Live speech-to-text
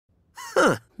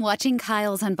Watching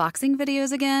Kyle's unboxing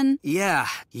videos again? Yeah,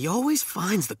 he always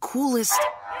finds the coolest...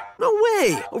 No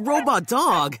way! A robot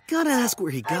dog? Gotta ask where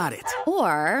he got it.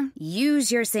 Or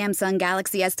use your Samsung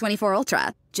Galaxy S24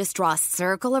 Ultra. Just draw a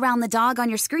circle around the dog on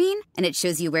your screen, and it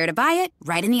shows you where to buy it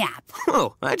right in the app.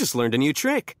 Whoa, I just learned a new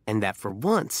trick. And that for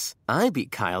once, I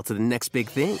beat Kyle to the next big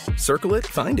thing. Circle it,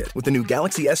 find it with the new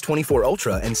Galaxy S24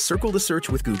 Ultra and circle the search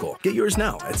with Google. Get yours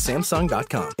now at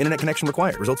Samsung.com. Internet connection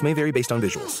required. Results may vary based on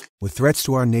visuals. With threats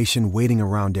to our nation waiting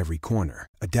around every corner,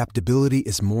 adaptability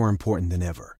is more important than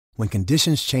ever. When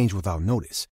conditions change without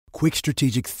notice, quick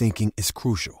strategic thinking is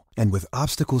crucial. And with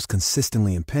obstacles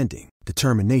consistently impending,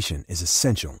 determination is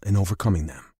essential in overcoming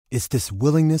them. It's this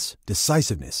willingness,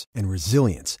 decisiveness, and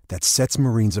resilience that sets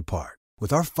Marines apart.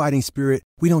 With our fighting spirit,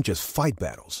 we don't just fight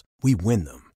battles, we win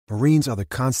them. Marines are the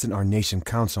constant our nation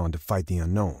counts on to fight the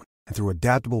unknown. And through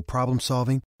adaptable problem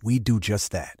solving, we do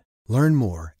just that. Learn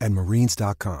more at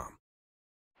marines.com.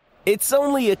 It's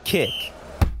only a kick.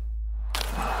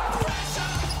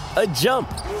 A jump,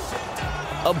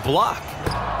 a block.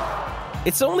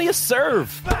 It's only a serve.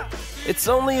 It's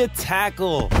only a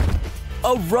tackle,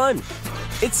 a run.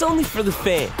 It's only for the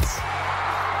fans.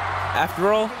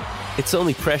 After all, it's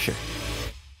only pressure.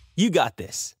 You got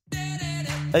this.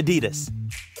 Adidas.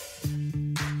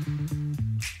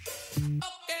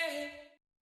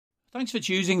 Thanks for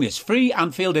choosing this free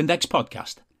Anfield Index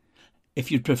podcast. If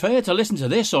you'd prefer to listen to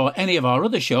this or any of our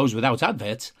other shows without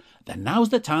adverts, then now's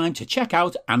the time to check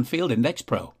out Anfield Index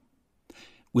Pro.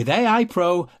 With AI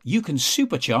Pro, you can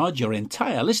supercharge your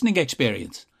entire listening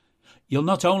experience. You'll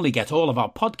not only get all of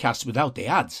our podcasts without the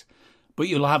ads, but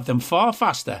you'll have them far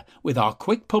faster with our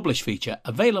Quick Publish feature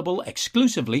available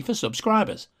exclusively for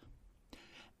subscribers.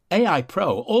 AI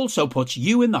Pro also puts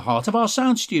you in the heart of our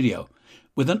sound studio,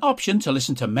 with an option to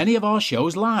listen to many of our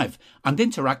shows live and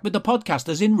interact with the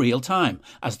podcasters in real time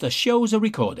as the shows are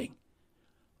recording.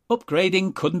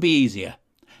 Upgrading couldn't be easier.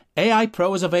 AI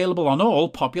Pro is available on all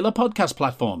popular podcast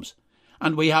platforms,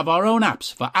 and we have our own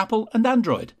apps for Apple and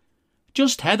Android.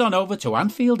 Just head on over to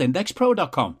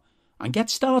AnfieldIndexPro.com and get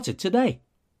started today.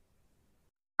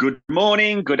 Good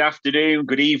morning, good afternoon,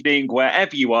 good evening,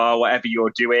 wherever you are, whatever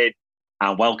you're doing,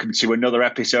 and welcome to another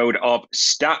episode of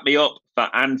Stat Me Up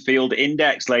for Anfield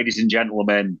Index, ladies and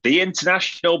gentlemen. The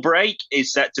international break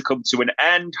is set to come to an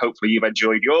end. Hopefully you've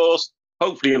enjoyed yours.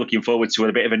 Hopefully you're looking forward to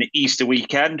a bit of an Easter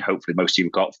weekend. Hopefully most of you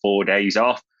have got 4 days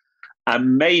off.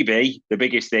 And maybe the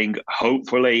biggest thing,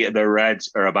 hopefully the Reds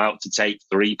are about to take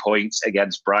 3 points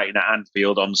against Brighton at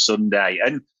Anfield on Sunday.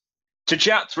 And to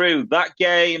chat through that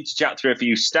game, to chat through a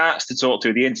few stats, to talk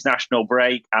through the international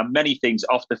break and many things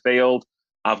off the field,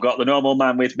 I've got the normal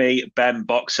man with me, Ben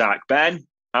Bocsak. Ben,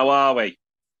 how are we?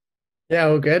 Yeah,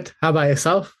 all good. How about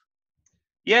yourself?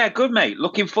 Yeah, good, mate.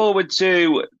 Looking forward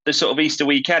to the sort of Easter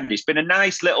weekend. It's been a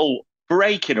nice little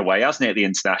break in a way, hasn't it, the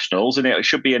internationals? And it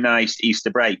should be a nice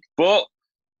Easter break. But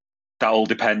that all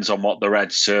depends on what the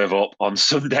Reds serve up on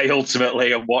Sunday,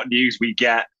 ultimately, and what news we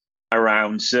get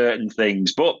around certain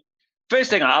things. But first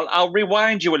thing, I'll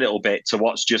rewind you a little bit to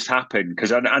what's just happened,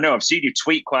 because I know I've seen you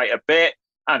tweet quite a bit,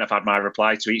 and I've had my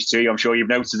reply tweets to you, I'm sure you've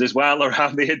noticed as well,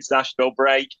 around the international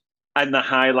break and the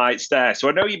highlights there. So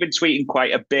I know you've been tweeting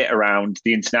quite a bit around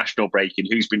the international break and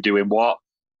who's been doing what,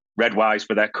 red-wise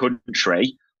for their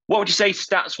country. What would you say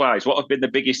stats-wise? What have been the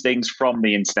biggest things from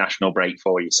the international break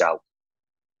for yourself?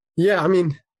 Yeah, I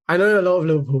mean, I know a lot of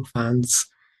Liverpool fans,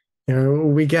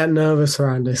 we get nervous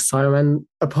around this time, and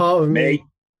a part of me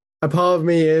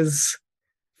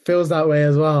feels that way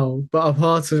as well. But a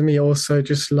part of me also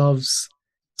just loves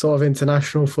sort of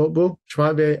international football, which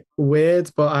might be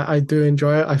weird, but I do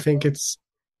enjoy it. I think it's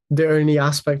the only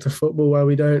aspect of football where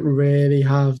we don't really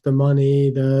have the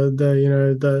money,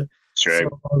 the True.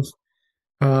 Sort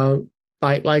of,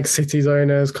 like City's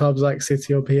owners, clubs like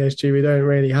City or PSG, we don't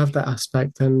really have that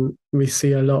aspect, and we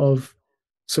see a lot of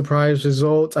surprise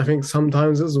results. I think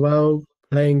sometimes as well,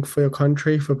 playing for your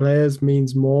country for players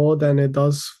means more than it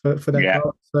does for their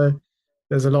club. So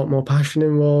there's a lot more passion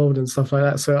involved and stuff like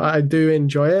that. So I do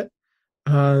enjoy it.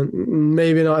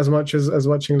 Maybe not as much as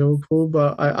watching Liverpool,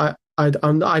 but I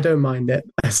don't mind it.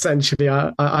 Essentially,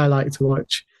 I like to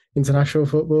watch international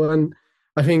football, and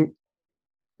I think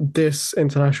this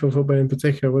international football in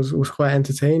particular was quite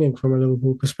entertaining from a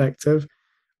Liverpool perspective.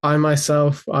 I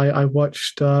myself, I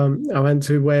watched. I went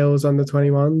to Wales under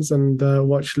 21s and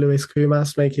watched Lewis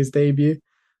Koumas make his debut.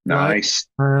 Nice.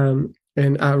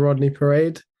 At Rodney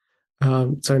Parade.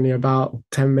 It's only about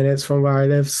 10 minutes from where I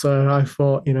live, so I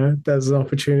thought, there's an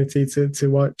opportunity to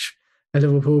watch a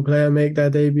Liverpool player make their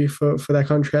debut for their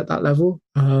country at that level.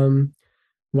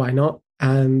 Why not?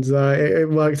 and it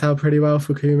worked out pretty well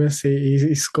for Kumas.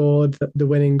 He scored the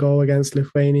winning goal against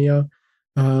Lithuania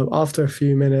after a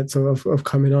few minutes of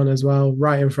coming on as well,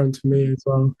 right in front of me as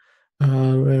well.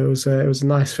 It was a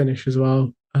nice finish as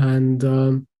well,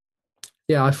 and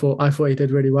yeah, I thought he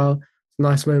did really well.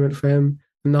 Nice moment for him.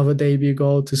 Another debut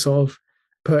goal to sort of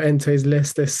put into his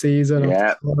list this season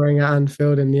after scoring at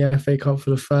Anfield in the FA Cup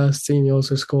for the first team. He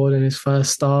also scored in his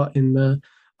first start in the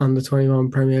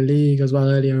Under-21 Premier League as well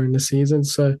earlier in the season.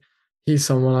 So he's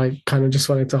someone I kind of just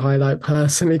wanted to highlight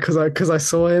personally because I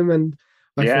saw him and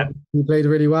I thought he played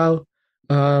really well.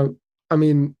 I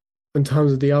mean, in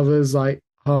terms of the others, like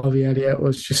Harvey Elliott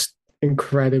was just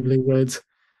incredibly good.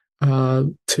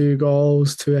 2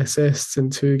 goals, 2 assists in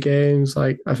 2 games.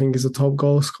 Like I think he's a top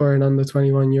goal scorer in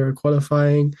Under-21 Euro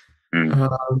qualifying.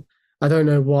 I don't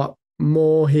know what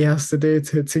more he has to do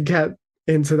to get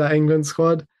into that England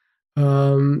squad.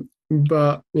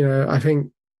 But I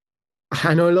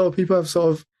know a lot of people have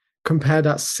sort of compared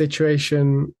that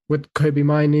situation with Kobe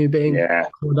Mainu being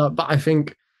called up, but I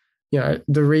think the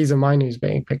reason Mainu's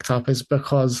being picked up is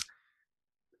because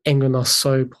England are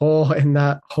so poor in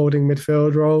that holding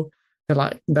midfield role.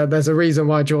 There's a reason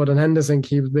why Jordan Henderson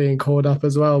keeps being called up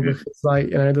as well, because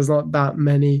there's not that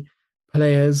many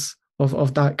players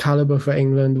of that caliber for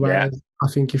England. Whereas I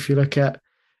think if you look at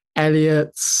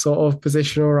Elliott's sort of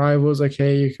positional rivals,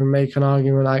 okay, you can make an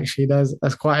argument. Actually, there's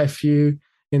quite a few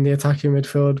in the attacking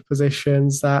midfield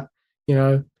positions that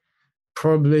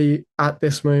probably at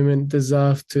this moment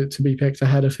deserve to be picked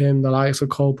ahead of him. The likes of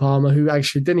Cole Palmer, who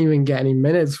actually didn't even get any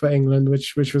minutes for England,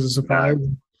 which was a surprise.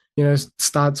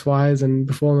 Stats wise and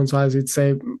performance wise, you'd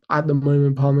say at the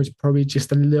moment Palmer's probably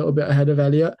just a little bit ahead of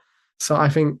Elliott. So I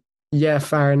think,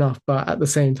 fair enough. But at the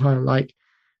same time, like,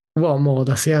 what more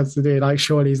does he have to do? Like,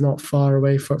 surely he's not far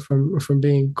away from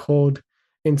being called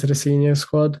into the senior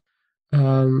squad.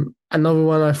 Another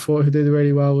one I thought who did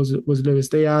really well was Luis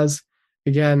Diaz.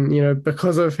 Again,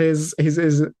 because of his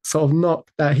sort of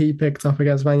knock that he picked up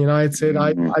against Man United,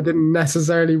 I didn't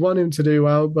necessarily want him to do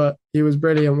well, but he was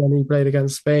brilliant when he played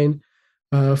against Spain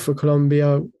for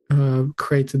Colombia,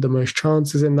 created the most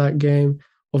chances in that game,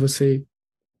 obviously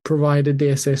provided the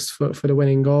assist for the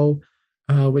winning goal,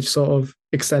 which sort of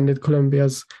extended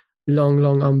Colombia's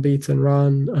long unbeaten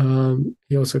run.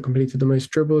 He also completed the most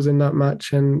dribbles in that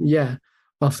match. And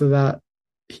after that,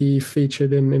 he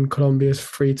featured in Colombia's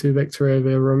 3-2 victory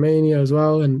over Romania as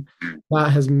well. And that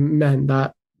has meant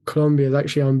that Colombia is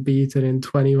actually unbeaten in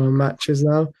 21 matches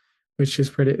now, which is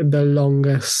the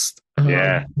longest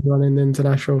run in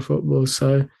international football.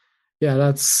 So,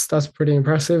 that's pretty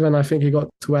impressive. And I think he got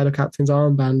to wear the captain's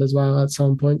armband as well at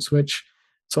some points, which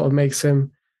sort of makes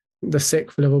him the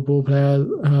 6th Liverpool player,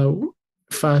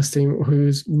 first team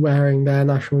who's wearing their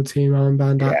national team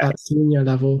armband at senior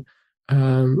level.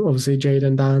 Obviously,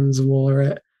 Jayden Danns wore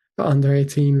it at under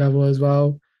 18 level as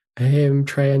well. Him,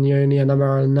 Trey Anyoni, and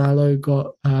Amara Nallo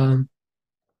got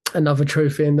another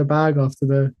trophy in the bag after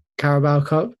the Carabao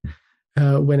Cup,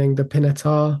 winning the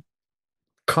Pinatar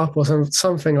Cup or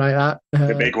something like that.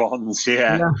 The big ones,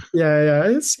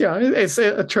 It's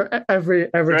every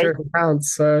trophy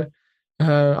counts. So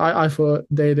I thought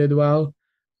they did well.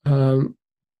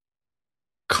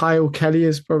 Kyle Kelly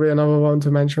is probably another one to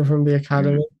mention from the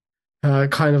academy.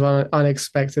 Kind of an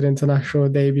unexpected international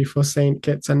debut for St.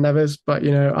 Kitts and Nevis, but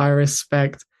I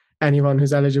respect anyone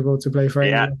who's eligible to play for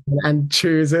England and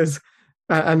chooses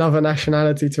another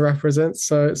nationality to represent.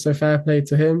 So fair play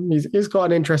to him. He's got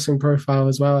an interesting profile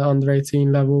as well at under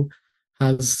 18 level.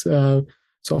 Has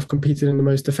sort of competed in the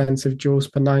most defensive duels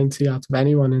per 90 out of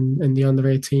anyone in the under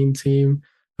 18 team.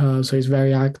 So he's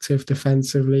very active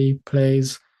defensively.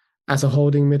 Plays as a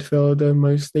holding midfielder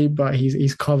mostly, but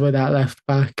he's covered at left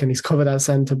back and he's covered at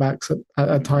centre backs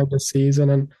at times this season.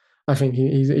 And I think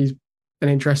he's an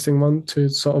interesting one to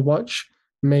sort of watch.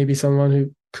 Maybe someone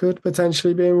who could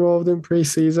potentially be involved in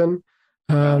pre-season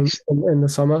in the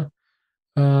summer.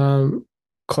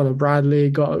 Conor Bradley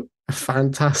got a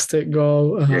fantastic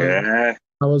goal. That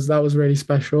was really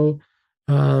special.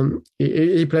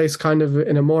 He plays kind of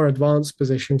in a more advanced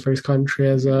position for his country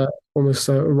as almost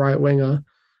a right winger.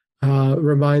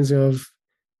 Reminds me of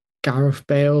Gareth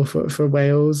Bale for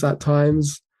Wales at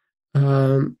times.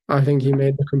 I think he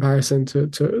made the comparison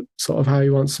to sort of how he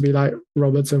wants to be like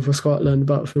Robertson for Scotland.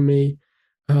 But for me,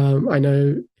 I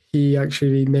know he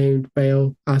actually named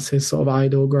Bale as his sort of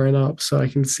idol growing up, so I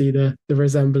can see the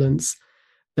resemblance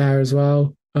there as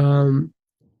well. Not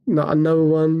another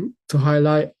one to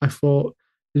highlight, I thought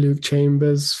Luke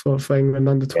Chambers for England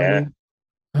under 20.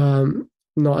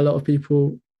 Not a lot of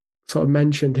people sort of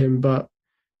mentioned him, but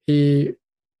he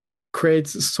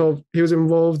he was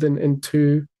involved in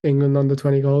 2 England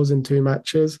under-20 goals in 2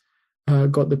 matches,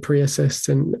 got the pre-assists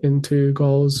in 2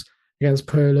 goals against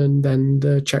Poland and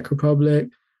the Czech Republic.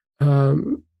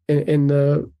 In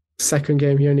the second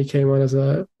game, he only came on as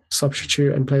a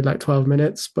substitute and played like 12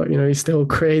 minutes, but he still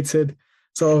created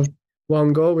sort of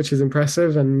 1 goal, which is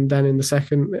impressive. And then in the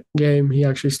second game, he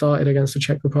actually started against the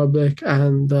Czech Republic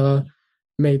and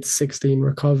made 16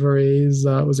 recoveries,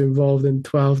 was involved in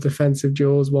 12 defensive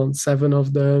duels, won 7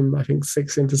 of them, I think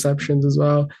 6 interceptions as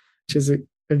well, which is,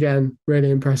 again,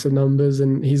 really impressive numbers.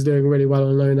 And he's doing really well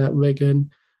on loan at Wigan,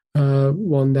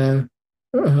 won their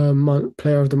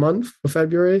Player of the Month for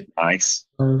February. Nice.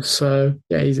 So,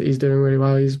 yeah, he's doing really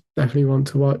well. He's definitely one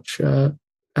to watch. Had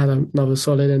another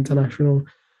solid international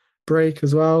break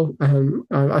as well.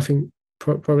 I think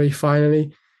probably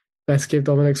finally, let's give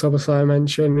Dominic Szoboszlai a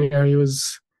mention. He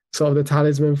was sort of the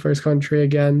talisman for his country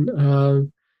again.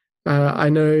 I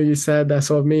know you said they're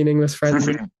sort of meaningless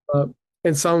friendly, but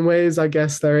in some ways, I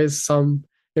guess there is some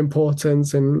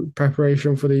importance in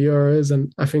preparation for the Euros.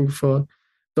 And I think for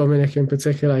Dominic in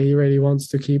particular, he really wants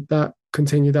to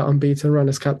continue that unbeaten run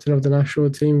as captain of the national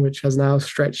team, which has now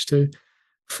stretched to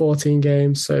 14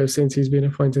 games. So since he's been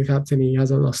appointed captain, he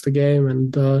hasn't lost a game.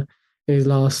 And in his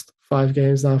last 5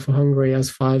 games now for Hungary, he has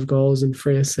 5 goals and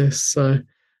 3 assists. So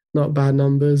not bad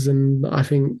numbers. And I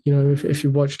think, if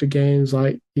you watch the games,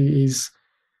 like he's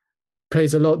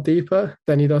plays a lot deeper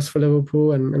than he does for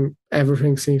Liverpool, and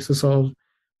everything seems to sort of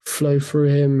flow through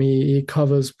him. He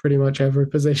covers pretty much every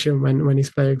position when he's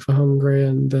playing for Hungary,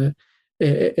 and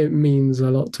it means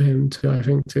a lot to him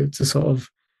to sort of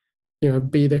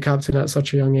be the captain at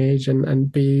such a young age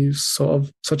and be sort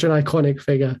of such an iconic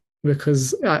figure,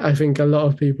 because I think a lot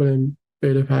of people in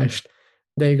Budapest,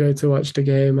 they go to watch the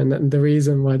game, and the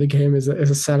reason why the game is a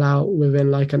sellout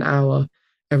within like an hour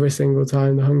every single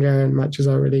time the Hungarian matches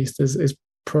are released is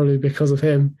probably because of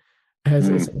him.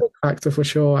 It's a big factor for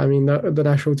sure. I mean, the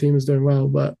national team is doing well,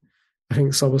 but I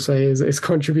think Szoboszlai is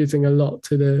contributing a lot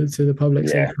to the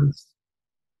public's interest.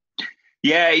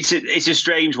 Yeah, it's a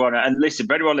strange one. And listen,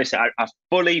 for anyone listening, I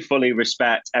fully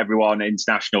respect everyone in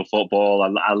international football.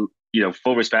 I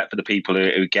full respect for the people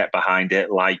who get behind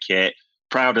it, like it,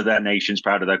 proud of their nations,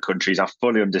 proud of their countries. I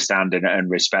fully understand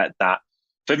and respect that.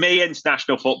 For me,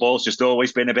 international football's just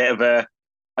always been a bit of a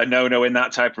no-no in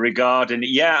that type of regard. And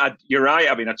yeah, you're right.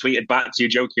 I mean, I tweeted back to you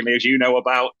jokingly, as you know,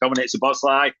 about Dominic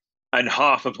Szoboszlai, and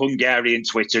half of Hungarian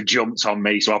Twitter jumped on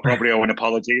me. So I probably owe an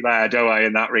apology there, don't I,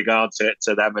 in that regard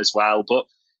to them as well. But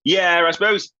yeah, I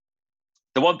suppose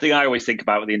the one thing I always think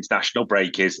about with the international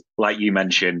break is, like you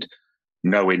mentioned,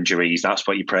 no injuries. That's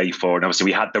what you pray for. And obviously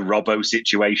we had the Robbo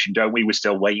situation, don't we? We're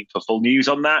still waiting for full news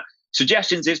on that.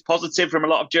 Suggestions is positive from a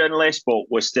lot of journalists, but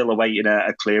we're still awaiting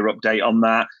a clear update on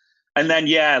that. And then,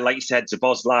 yeah, like you said,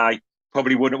 Szoboszlai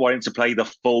probably wouldn't want him to play the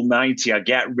full 90. I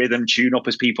get rhythm tune-up,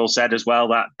 as people said as well.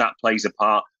 That plays a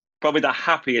part. Probably the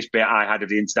happiest bit I had of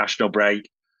the international break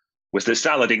was that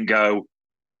Salah didn't go,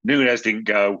 Núñez didn't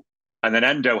go, and then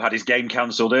Endo had his game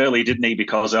cancelled early, didn't he,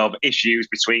 because of issues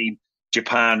between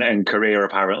Japan and Korea,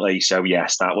 apparently. So,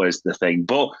 yes, that was the thing.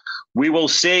 But we will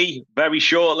see very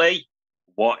shortly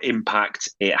what impact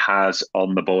it has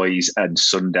on the boys, and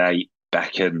Sunday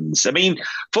beckons. I mean,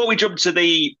 before we jump to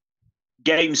the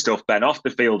game stuff, Ben, off the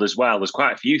field as well, there's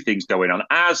quite a few things going on,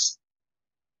 as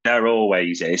there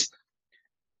always is.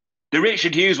 The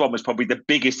Richard Hughes one was probably the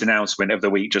biggest announcement of the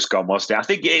week just gone, wasn't it? I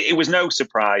think it was no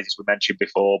surprise, as we mentioned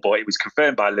before, but it was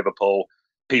confirmed by Liverpool,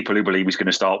 people who believe he's going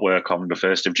to start work on the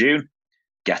 1st of June.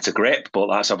 Get a grip, but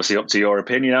that's obviously up to your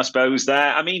opinion, I suppose,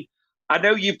 there. I mean, I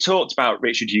know you've talked about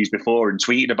Richard Hughes before and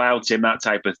tweeted about him, that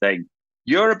type of thing.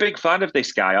 You're a big fan of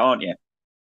this guy, aren't you?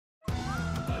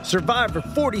 Survivor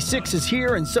 46 is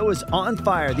here, and so is On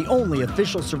Fire, the only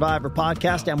official Survivor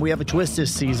podcast, and we have a twist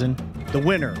this season. The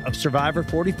winner of Survivor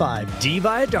 45, Dee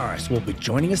Valladares, will be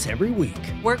joining us every week.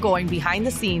 We're going behind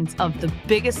the scenes of the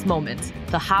biggest moments,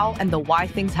 the how and the why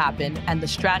things happen, and the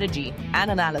strategy and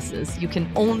analysis you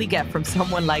can only get from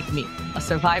someone like me, a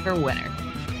Survivor winner.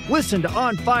 Listen to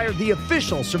On Fire, the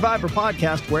official Survivor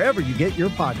podcast, wherever you get your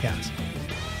podcasts.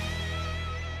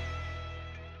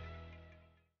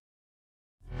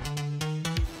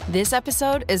 This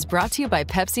episode is brought to you by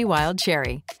Pepsi Wild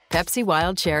Cherry. Pepsi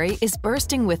Wild Cherry is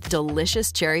bursting with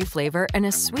delicious cherry flavor and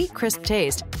a sweet, crisp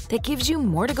taste that gives you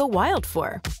more to go wild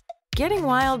for. Getting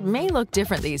wild may look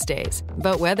different these days,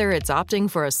 but whether it's opting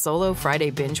for a solo Friday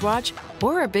binge watch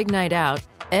or a big night out,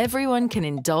 everyone can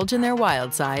indulge in their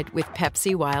wild side with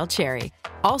Pepsi Wild Cherry.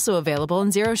 Also available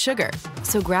in Zero Sugar.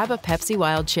 So grab a Pepsi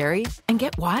Wild Cherry and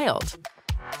get wild.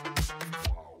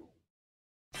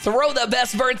 Throw the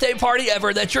best birthday party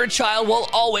ever that your child will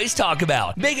always talk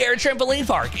about. Big Air Trampoline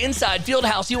Park inside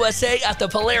Fieldhouse USA at the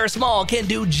Polaris Mall can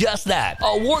do just that.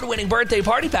 Award-winning birthday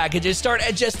party packages start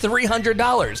at just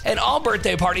 $300, and all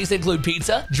birthday parties include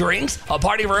pizza, drinks, a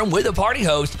party room with a party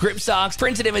host, grip socks,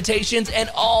 printed invitations, and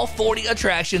all 40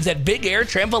 attractions at Big Air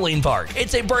Trampoline Park.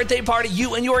 It's a birthday party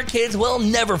you and your kids will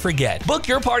never forget. Book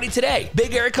your party today.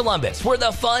 Big Air Columbus, where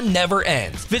the fun never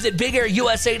ends. Visit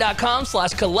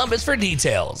BigAirUSA.com/Columbus for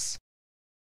details.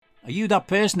 Are you that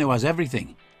person who has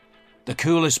everything? The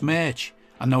coolest merch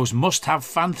and those must-have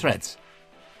fan threads?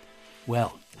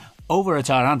 Well, over at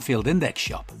our Anfield Index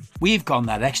shop, we've gone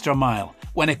that extra mile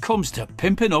when it comes to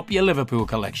pimping up your Liverpool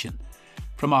collection.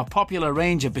 From our popular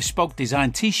range of bespoke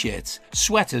design t-shirts,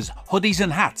 sweaters, hoodies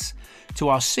and hats, to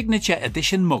our signature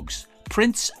edition mugs,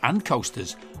 prints and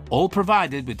coasters, all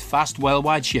provided with fast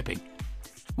worldwide shipping.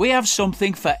 We have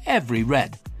something for every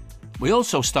red. We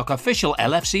also stock official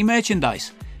LFC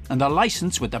merchandise and are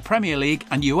licensed with the Premier League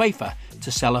and UEFA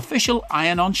to sell official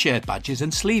iron-on shirt badges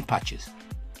and sleeve patches.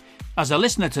 As a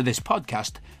listener to this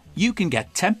podcast, you can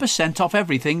get 10% off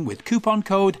everything with coupon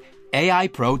code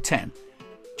AIPRO10.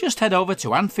 Just head over to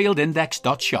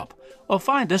AnfieldIndex.shop or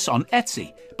find us on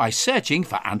Etsy by searching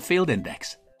for Anfield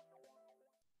Index.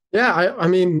 Yeah, I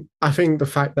mean, I think the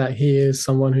fact that he is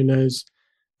someone who knows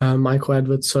Michael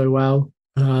Edwards so well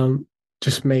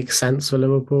just makes sense for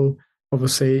Liverpool.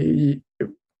 Obviously,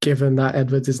 given that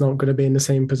Edwards is not going to be in the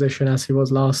same position as he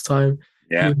was last time,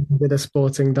 he did a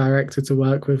sporting director to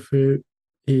work with who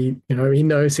he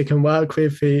knows he can work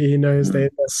with. He knows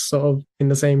they're sort of in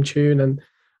the same tune, and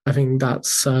I think that's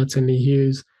certainly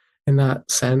Hughes in that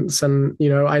sense. And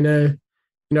I know,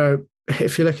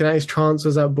 if you're looking at his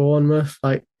transfers at Bournemouth,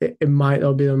 like it might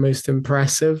not be the most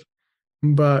impressive,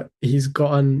 but he's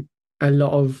gotten a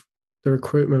lot of the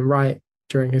recruitment right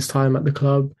during his time at the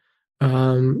club.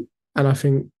 And I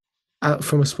think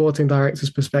from a sporting director's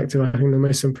perspective, I think the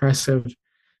most impressive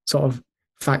sort of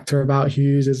factor about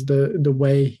Hughes is the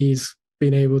way he's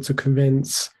been able to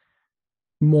convince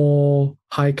more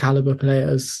high caliber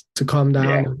players to come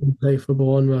down and play for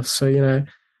Bournemouth. So,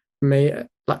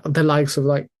 like the likes of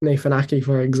like Nathan Ake,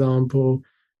 for example,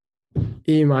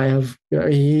 he might have,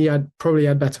 he probably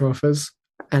had better offers,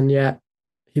 and yet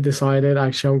he decided,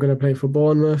 actually, I'm going to play for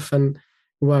Bournemouth, and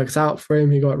it worked out for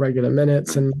him. He got regular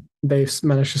minutes, and they've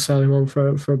managed to sell him on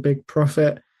for a big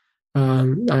profit.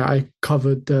 I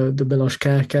covered the Milos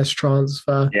Kerkez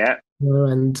transfer,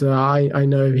 and I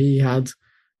know he had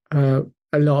a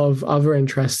lot of other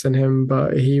interest in him,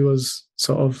 but he was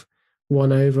sort of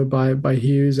won over by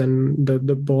Hughes and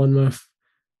the Bournemouth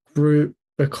group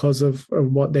because of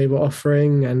what they were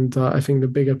offering. And I think the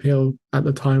big appeal at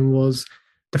the time was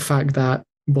the fact that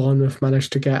Bournemouth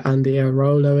managed to get Andy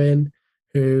Arolo in,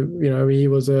 who, he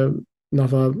was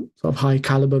another sort of high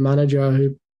caliber manager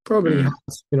who probably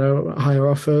has, higher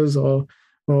offers or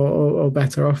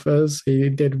better offers. He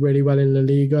did really well in La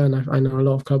Liga, and I know a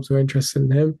lot of clubs were interested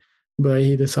in him, but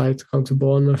he decided to come to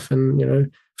Bournemouth,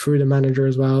 and, through the manager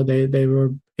as well, they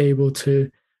were able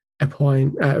to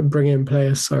bring in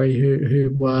players,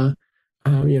 who were,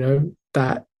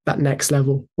 that next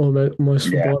level almost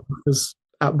for Bournemouth, because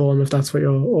at Bournemouth, that's what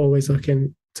you're always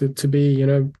looking to be,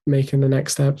 making the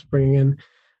next steps, bringing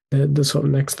in the sort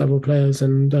of next level players.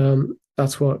 And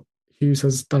that's what Hughes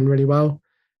has done really well.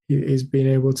 He's been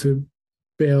able to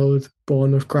build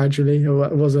Bournemouth gradually. It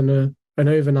wasn't an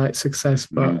overnight success,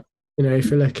 but,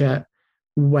 if you look at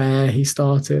where he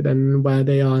started and where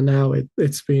they are now,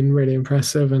 it's been really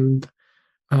impressive. And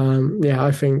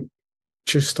I think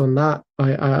just on that,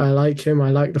 I like him.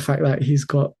 I like the fact that he's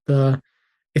got the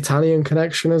Italian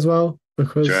connection as well,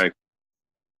 because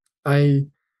I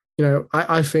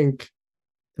think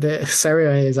the Serie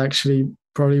A is actually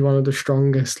probably one of the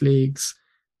strongest leagues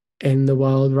in the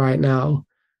world right now,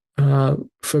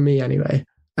 for me anyway.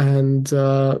 And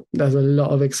there's a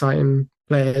lot of exciting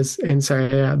players in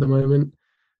Serie A at the moment.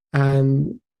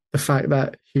 And the fact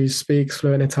that Hughes speaks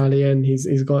fluent Italian,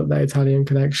 he's got that Italian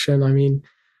connection. I mean,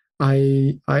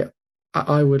 I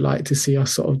would like to see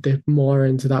us sort of dip more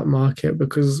into that market,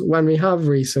 because when we have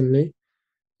recently,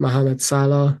 Mohamed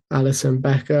Salah, Alisson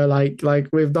Becker, like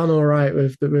we've done all right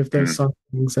with those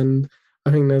signings, and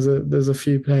I think there's a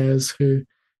few players who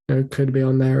could be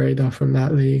on their radar from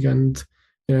that league, and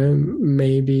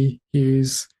maybe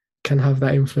Hughes can have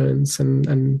that influence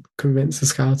and convince the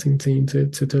scouting team to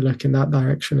look in that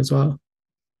direction as well.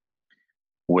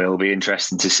 Will be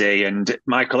interesting to see. And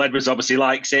Michael Edwards obviously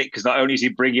likes it, because not only is he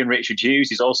bringing Richard Hughes,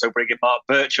 he's also bringing Mark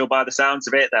Birchall by the sounds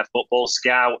of it, their football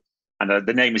scout. and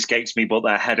the name escapes me, but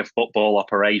they're head of football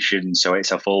operations. So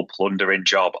it's a full plundering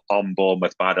job on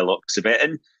Bournemouth by the looks of it.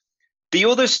 And the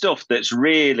other stuff that's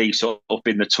really sort of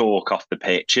been the talk off the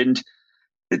pitch, and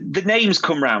the names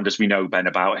come round, as we know, Ben,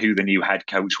 about who the new head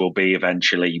coach will be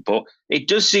eventually. But it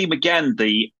does seem, again,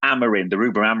 the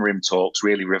Ruben Amorim talks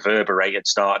really reverberate and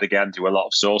started again through a lot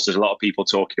of sources. A lot of people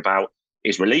talking about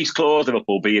his release clause,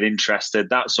 Liverpool being interested,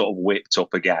 that sort of whipped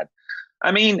up again.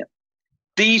 I mean,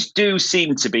 these do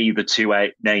seem to be the two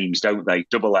names, don't they?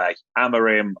 Double A,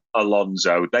 Amorim,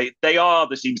 Alonso. They are,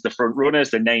 there seems, the front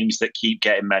runners, the names that keep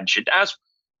getting mentioned, as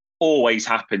always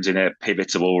happens in a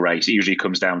pivotal race. It usually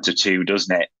comes down to two,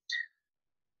 doesn't it?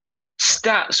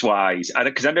 Stats wise,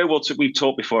 because I know we've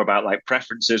talked before about like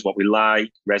preferences, what we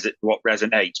like, what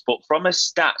resonates, but from a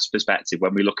stats perspective,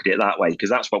 when we look at it that way,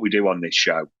 because that's what we do on this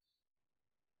show,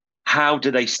 how do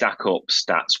they stack up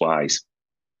stats wise?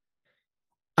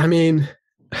 I mean,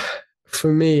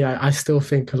 for me, I still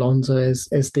think Alonso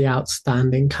is the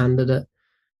outstanding candidate.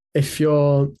 If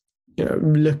you're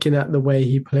looking at the way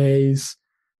he plays,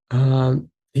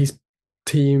 his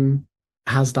team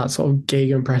has that sort of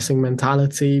gegenpressing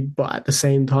mentality, but at the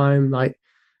same time, like,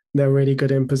 they're really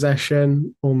good in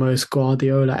possession, almost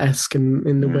Guardiola-esque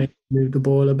in the way they move the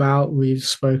ball about. We've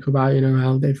spoke about,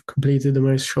 how they've completed the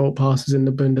most short passes in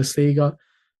the Bundesliga,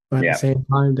 but at the same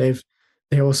time,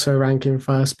 they also rank in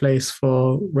first place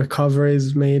for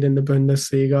recoveries made in the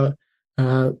Bundesliga,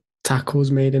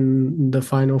 tackles made in the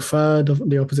final third of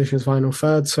the opposition's final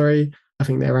third. I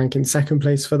think they rank in second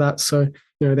place for that. So,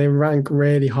 they rank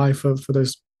really high for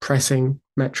those pressing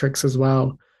metrics as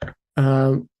well.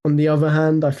 On the other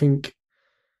hand, I think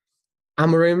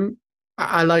Amorim,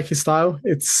 I like his style.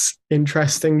 It's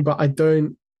interesting, but I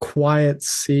don't quite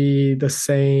see the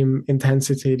same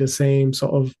intensity, the same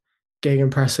sort of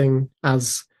gegenpressing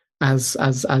as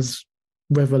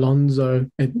with Alonso.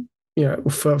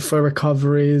 For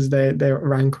recoveries, they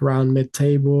rank around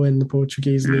mid-table in the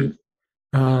Portuguese league.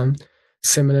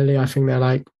 Similarly, I think they're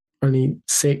like only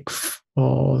 6th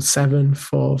or 7th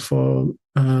for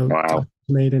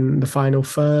made in the final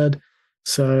third.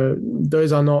 So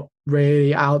those are not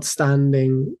really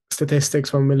outstanding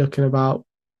statistics when we're looking about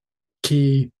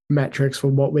key metrics for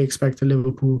what we expect a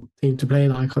Liverpool team to play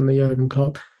like on the Jurgen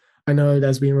Klopp. I know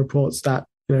there's been reports that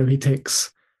he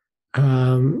ticks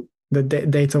the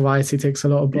data-wise, he ticks a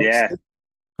lot of boxes.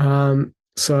 Yeah.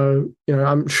 So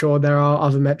I'm sure there are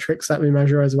other metrics that we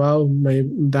measure as well, maybe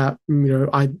that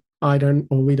I don't,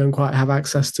 or we don't quite have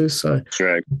access to. So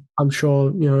True. I'm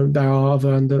sure there are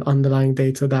other underlying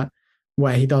data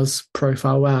where he does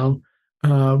profile well.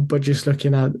 But just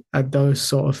looking at those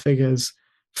sort of figures,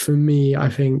 for me, I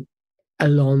think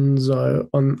Alonso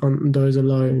on those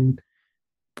alone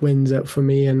wins it for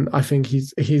me, and I think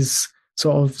his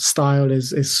sort of style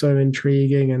is so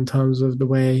intriguing in terms of the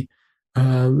way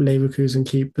Leverkusen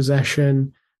keep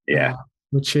possession,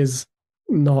 which is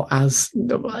not as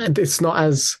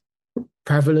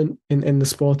prevalent in the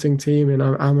sporting team, in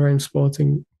Amorim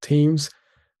sporting teams.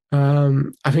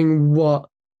 I think what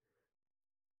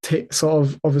sort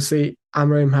of, obviously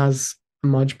Amorim has a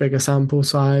much bigger sample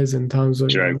size in terms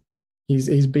of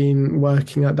he's been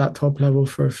working at that top level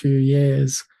for a few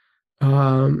years.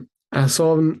 I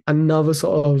saw another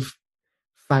sort of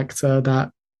factor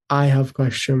that I have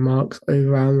question marks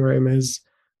over Amorim is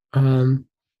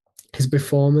his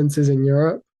performances in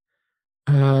Europe.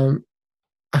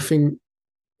 I think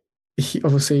he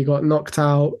obviously got knocked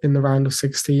out in the round of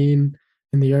 16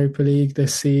 in the Europa League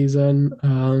this season.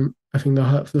 I think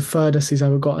the furthest he's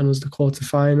ever gotten was the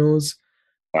quarterfinals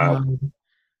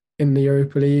in the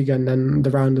Europa League, and then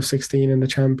the round of 16 in the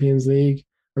Champions League.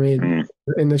 I mean,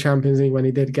 in the Champions League, when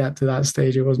he did get to that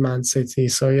stage, it was Man City,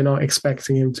 so you're not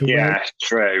expecting him to win. Yeah,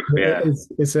 true. Yeah,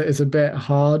 it's a bit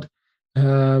hard,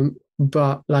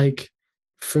 but like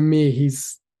for me,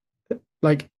 he's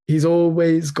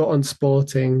always gotten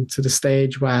Sporting to the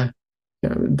stage where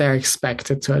they're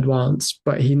expected to advance,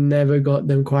 but he never got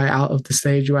them quite out of the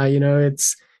stage where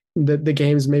it's the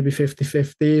game's maybe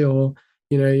 50-50, or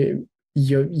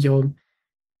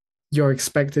you're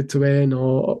expected to win,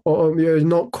 or you're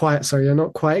not quite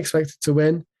expected to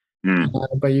win,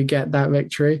 but you get that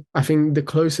victory. I think the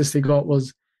closest he got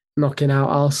was knocking out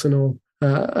Arsenal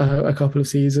a couple of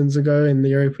seasons ago in the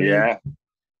Europa League.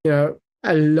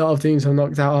 A lot of teams have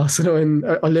knocked out Arsenal, and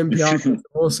Olympiacos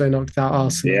also knocked out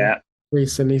Arsenal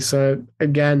recently. So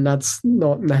again, that's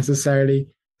not necessarily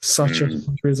such a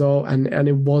huge result, and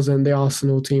it wasn't the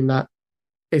Arsenal team that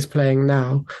is playing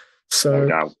now.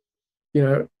 So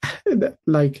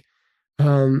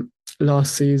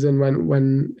last season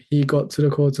when he got to the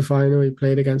quarterfinal, he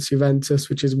played against Juventus,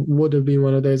 which would have been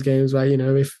one of those games where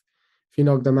if you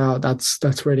knock them out,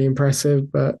 that's really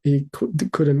impressive. But he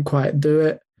couldn't quite do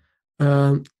it.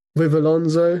 With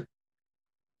Alonso,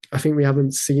 I think we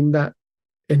haven't seen that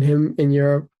in him in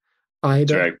Europe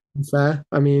either. Fair.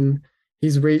 I mean,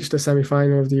 he's reached the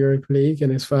semi-final of the Europa League in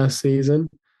his first season.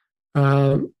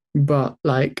 But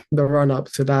like the run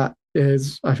up to that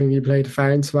is, I think he played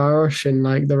Ferencváros in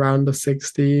like the round of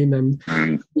 16 and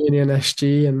Union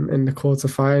SG in the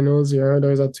quarterfinals.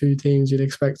 Those are two teams you'd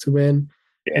expect to win.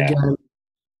 Yeah.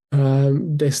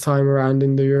 Again, this time around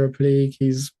in the Europa League,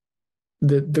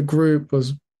 the group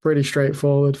was pretty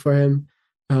straightforward for him.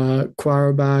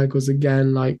 Qarabag was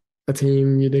again like a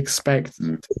team you'd expect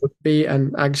to beat,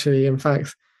 and actually, in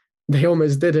fact, they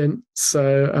almost didn't.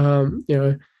 So,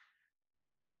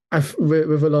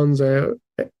 with Alonso,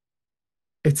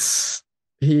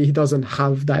 he doesn't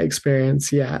have that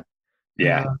experience yet.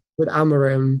 Yeah. With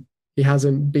Amorim, he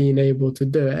hasn't been able to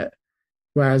do it.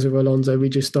 Whereas with Alonso, we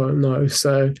just don't know.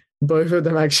 So both of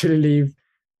them actually leave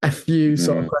a few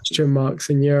sort of question marks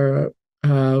in Europe.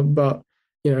 But,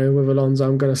 with Alonso,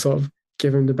 I'm going to sort of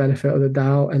give him the benefit of the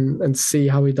doubt and see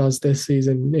how he does this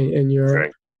season in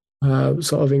Europe. Right.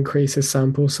 Sort of increase his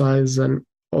sample size. And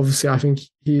obviously, I think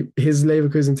his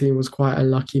Leverkusen team was quite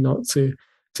unlucky not to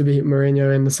beat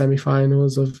Mourinho in the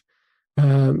semi-finals of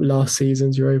last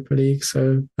season's Europa League.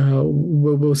 So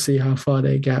we'll see how far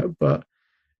they get. But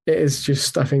it is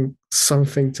just, I think,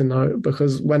 something to note,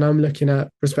 because when I'm looking at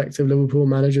prospective Liverpool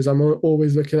managers, I'm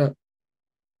always looking at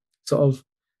sort of,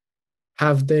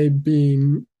 have they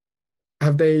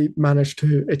managed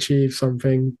to achieve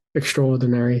something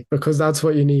extraordinary? Because that's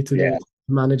what you need to do to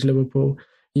manage Liverpool.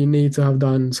 You need to have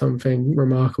done something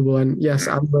remarkable. And yes,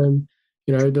 Amorim,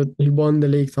 he won the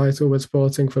league title with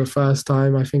Sporting for the first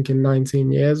time, I think, in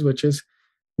 19 years, which is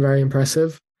very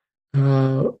impressive.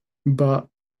 But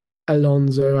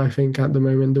Alonso, I think at the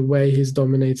moment, the way he's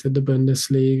dominated the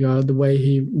Bundesliga, the way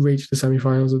he reached the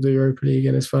semi-finals of the Europa League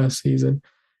in his first season,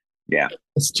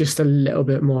 it's just a little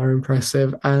bit more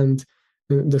impressive. And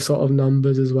the sort of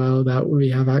numbers as well that we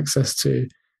have access to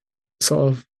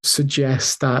sort of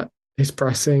suggest that his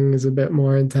pressing is a bit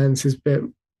more intense, is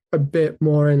a bit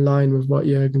more in line with what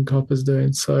Jurgen Klopp is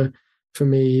doing. So for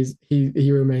me,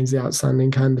 he remains the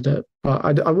outstanding candidate.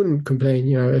 But I wouldn't complain,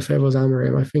 if it was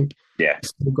Amorim. I think he's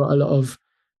still got a lot of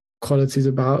qualities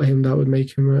about him that would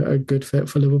make him a good fit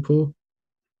for Liverpool.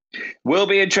 Will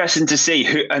be interesting to see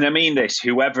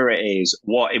whoever it is,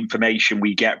 what information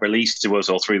we get released to us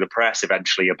or through the press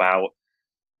eventually about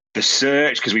the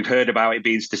search, because we've heard about it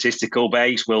being statistical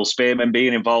based. Will Spearman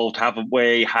being involved, haven't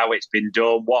we? How it's been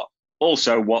done, what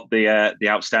the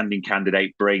outstanding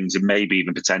candidate brings, and maybe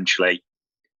even potentially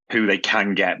who they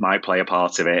can get might play a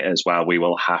part of it as well. We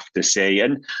will have to see.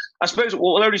 And I suppose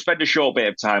we'll only spend a short bit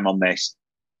of time on this,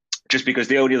 just because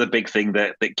the only other big thing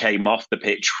that came off the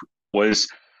pitch was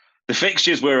the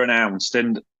fixtures were announced.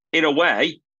 And in a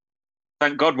way,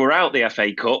 thank God we're out the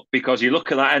FA Cup, because you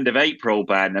look at that end of April,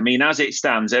 Ben. I mean, as it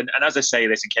stands, and as I say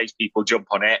this in case people jump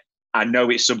on it, I know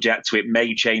it's subject to it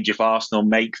may change if Arsenal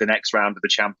make the next round of the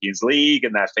Champions League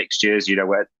and their fixtures,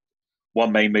 where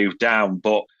one may move down.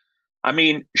 But, I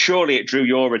mean, surely it drew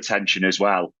your attention as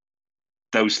well,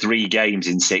 those 3 games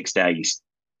in 6 days.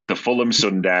 The Fulham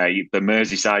Sunday, the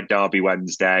Merseyside Derby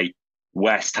Wednesday,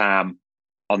 West Ham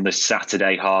on the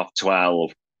Saturday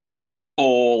 12:30,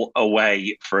 all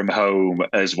away from home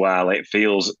as well. It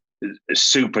feels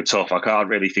super tough. I can't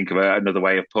really think of another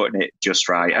way of putting it just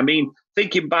right. I mean,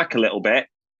 thinking back a little bit,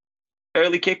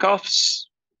 early kickoffs,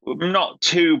 not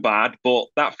too bad, but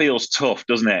that feels tough,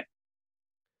 doesn't it?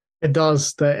 It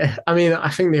does. I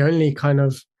think the only kind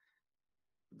of,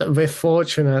 we're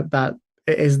fortunate that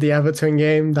it is the Everton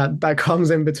game that comes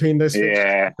in between those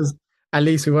fixtures. At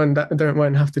least we won't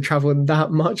have to travel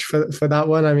that much for that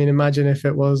one. I mean, imagine if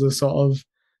it was a sort of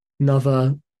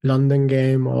another London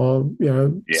game or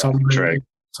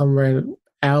somewhere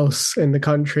else in the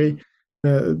country,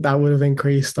 that would have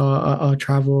increased our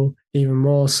travel even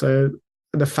more. So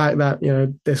the fact that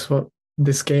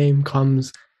this game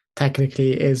comes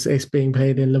technically is being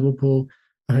played in Liverpool,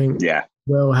 I think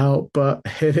will help. But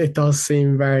it does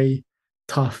seem very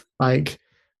tough. Like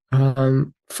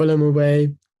Fulham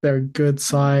away, they're a good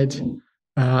side.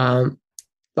 It's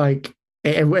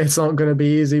not going to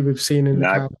be easy. We've seen in the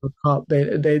Carabao Cup, they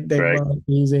weren't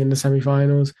easy in the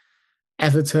semi-finals.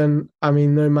 Everton, I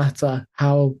mean, no matter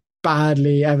how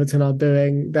badly Everton are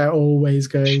doing, they're always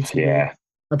going to be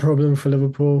a problem for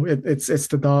Liverpool. It's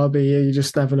the derby. You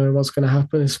just never know what's going to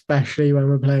happen, especially when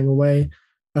we're playing away.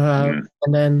 And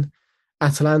then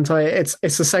Atalanta, it's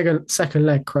the second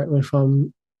leg. Correct me if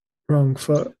I'm wrong.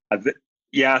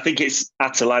 Yeah, I think it's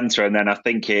Atalanta, and then I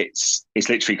think it's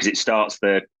literally because it starts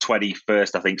the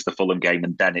 21st. I think it's the Fulham game,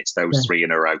 and then it's those three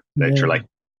in a row, literally.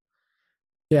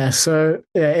 Yeah. So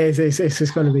yeah,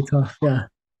 it's going to be tough. Yeah.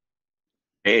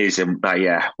 It is,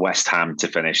 West Ham to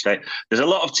finish. There's a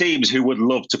lot of teams who would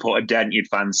love to put a dent you'd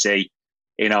fancy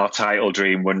in our title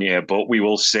dream, wouldn't you? But we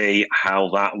will see how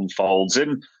that unfolds.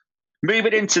 And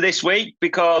moving into this week,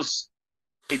 because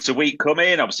it's a week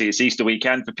coming. Obviously, it's Easter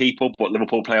weekend for people, but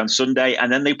Liverpool play on Sunday,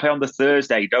 and then they play on the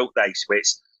Thursday, don't they? So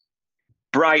it's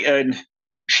Brighton,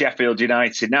 Sheffield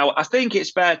United. Now, I think it's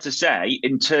fair to say,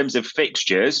 in terms of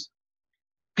fixtures,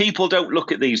 people don't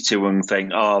look at these two and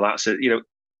think, "Oh, that's a."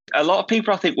 A lot of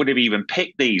people, I think, would have even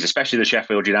picked these, especially the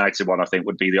Sheffield United one. I think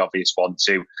would be the obvious one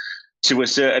to a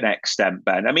certain extent.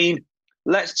 Ben, I mean,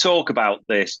 let's talk about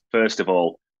this first of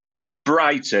all.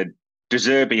 Brighton, De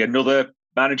Zerbi, another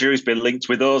manager who's been linked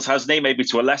with us, hasn't he? Maybe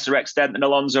to a lesser extent than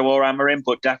Alonso or Amorim,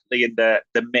 but definitely in the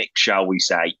mix, shall we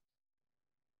say.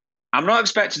 I'm not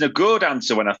expecting a good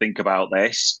answer when I think about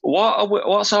this.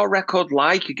 What's our record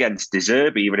like against De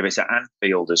Zerbi, even if it's at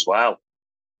Anfield as well?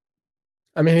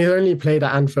 I mean, he's only played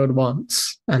at Anfield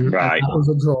once, and that was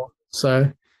a draw.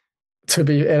 So, to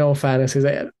be in all fairness, is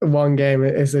it one game?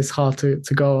 Is this hard to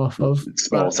go off of?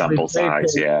 Small sample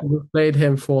size, yeah. We've played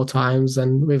him 4 times,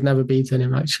 and we've never beaten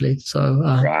him actually. So,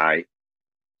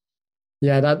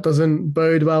 yeah, that doesn't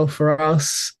bode well for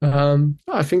us.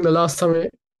 I think the last time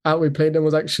we played him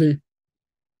was actually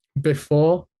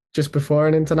just before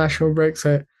an international break.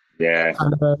 So, yeah,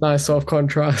 kind of a nice sort of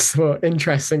contrast, or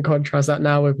interesting contrast that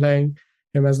now we're playing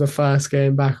him as the first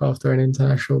game back after an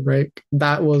international break.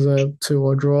 That was a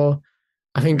 2-2 draw.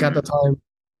 I think at the time,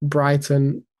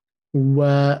 Brighton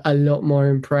were a lot more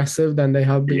impressive than they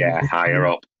have been. Yeah, higher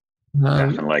up.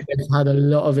 Definitely. They've had a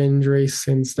lot of injuries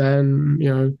since then.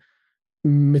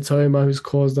 Mitoma, who's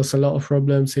caused us a lot of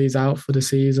problems, he's out for the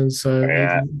season. So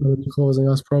he's causing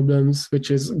us problems,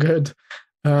 which is good.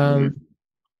 And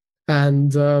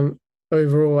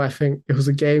overall, I think it was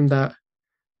a game that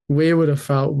we would have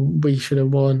felt we should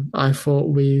have won. I thought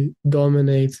we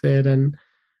dominated, and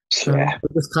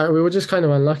we were just kind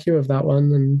of unlucky with that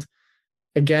one. And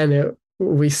again,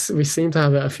 we seem to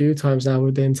have it a few times now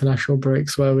with the international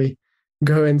breaks, where we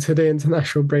go into the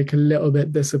international break a little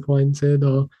bit disappointed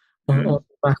or on the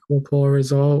back of a poor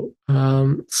result.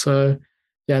 So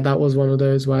yeah, that was one of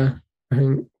those where I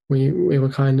think we were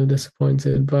kind of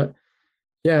disappointed. But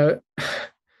yeah,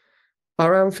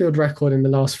 our Anfield record in the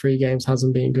last 3 games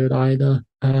hasn't been good either.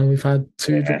 We've had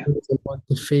 2 draws and 1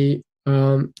 defeat.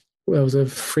 There was a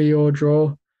 3-3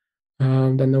 draw.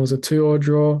 Then there was a 2-2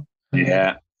 draw.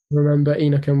 Remember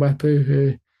Enoch and Wepu,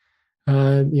 who,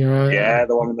 the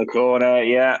one in the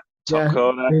corner, top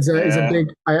corner. He's a big.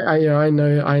 I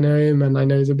know him, and I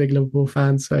know he's a big Liverpool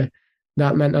fan. So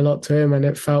that meant a lot to him, and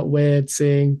it felt weird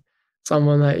seeing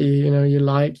someone that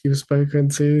you've spoken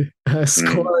to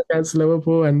score against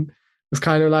Liverpool, and it's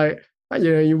kind of like,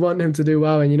 you want him to do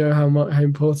well, and you know how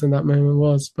important that moment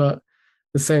was. But at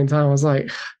the same time, I was like,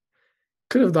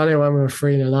 could have done it when we were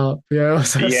 3-0 up,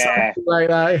 something like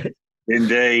that.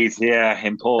 Indeed,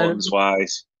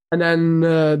 importance-wise. And then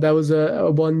there was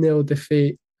a 1-0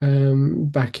 defeat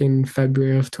back in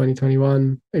February of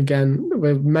 2021. Again,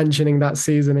 we're mentioning that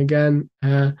season again.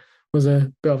 Was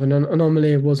a bit of an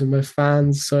anomaly. It wasn't with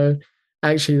fans. So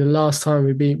actually, the last time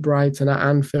we beat Brighton at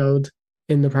Anfield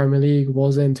in the Premier League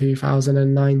was in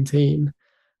 2019.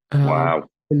 Wow.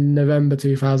 In November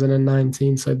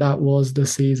 2019. So that was the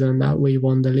season that we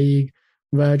won the league.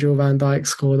 Virgil van Dijk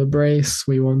scored a brace.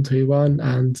 We won 2-1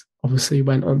 and obviously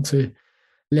went on to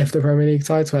lift the Premier League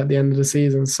title at the end of the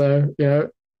season. So,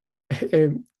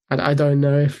 I don't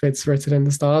know if it's written in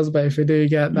the stars, but if we do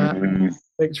get that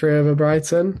victory over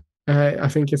Brighton, I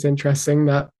think it's interesting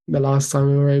that the last time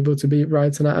we were able to beat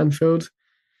Brighton at Anfield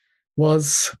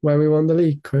was when we won the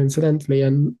league, coincidentally,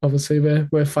 and obviously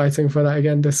we're fighting for that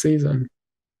again this season.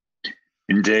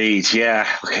 Indeed, yeah.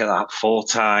 Look at that, 4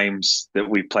 times that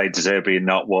we played De Zerbi and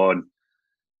not won.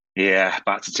 Yeah,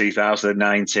 back to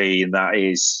 2019. That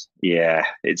is,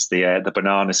 it's the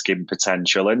banana skin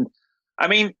potential. And I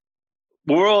mean,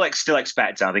 we're all still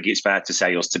expecting, I think it's fair to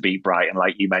say, us to beat Brighton.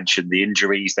 Like you mentioned, the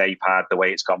injuries they've had, the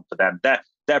way it's gone for them.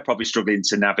 They're probably struggling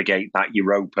to navigate that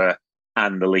Europa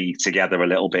and the league together a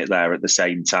little bit there at the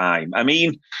same time. I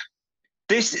mean,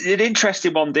 this is an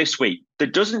interesting one this week. There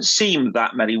doesn't seem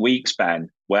that many weeks, Ben,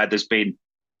 where there's been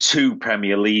 2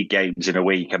 Premier League games in a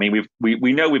week. I mean,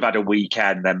 we know we've had a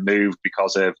weekend then moved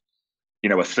because of,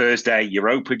 a Thursday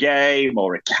Europa game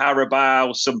or a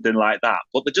Carabao, something like that.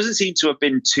 But there doesn't seem to have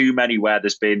been too many where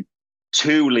there's been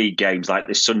 2 league games like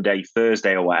this Sunday,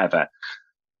 Thursday or whatever.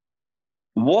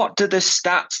 What do the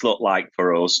stats look like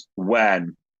for us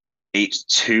when it's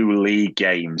 2 league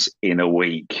games in a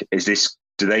week?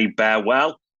 Do they bear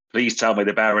well? Please tell me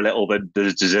they bear a little the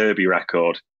De Zerbi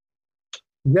record.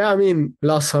 Yeah, I mean,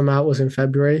 last time out was in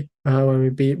February when we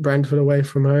beat Brentford away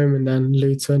from home and then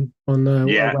Luton on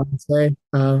Wednesday.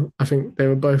 I think they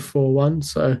were both 4-1,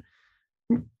 so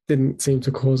didn't seem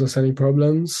to cause us any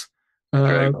problems.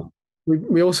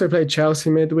 We also played Chelsea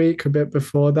midweek a bit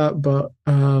before that, but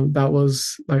there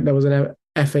was an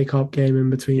FA Cup game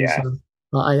in between, so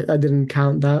I didn't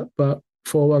count that. But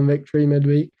 4-1 victory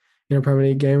midweek in a Premier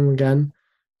League game again.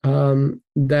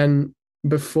 Then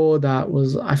before that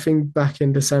was, I think, back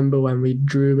in December when we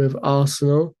drew with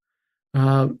Arsenal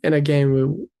in a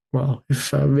game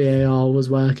if VAR was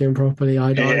working properly,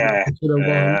 I'd argue we should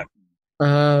have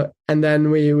won. And then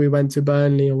we went to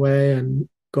Burnley away and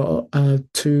got a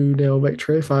 2-0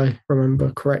 victory, if I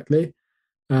remember correctly.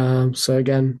 So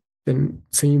again, didn't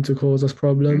seem to cause us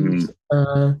problems.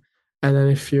 And then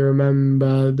if you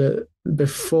remember, that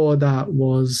before that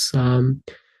was when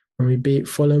we beat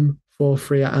Fulham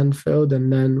 4-3 at Anfield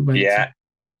and then went to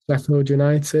Sheffield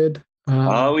United.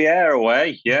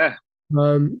 Away, yeah.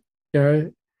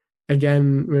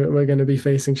 Again, we're going to be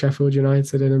facing Sheffield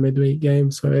United in a midweek game,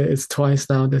 so it's twice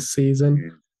now this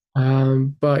season.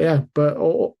 But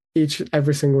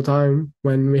every single time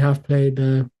when we have played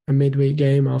a midweek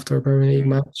game after a Premier League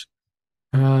match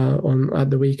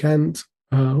at the weekend,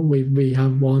 we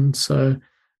have won. So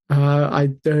I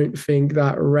don't think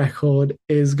that record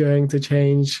is going to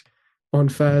change on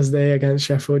Thursday against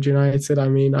Sheffield United. I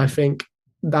mean, I think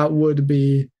that would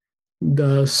be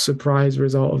the surprise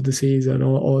result of the season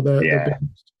or the big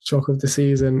shock of the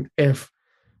season if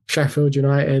Sheffield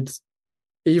United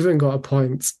even got a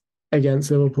point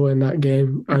against Liverpool in that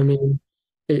game. I mean,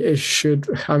 it should.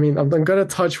 I mean, I'm going to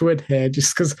touch wood here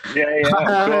just because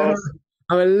I'm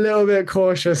a little bit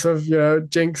cautious of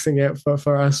jinxing it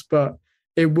for us, but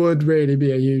it would really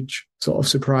be a huge sort of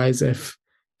surprise if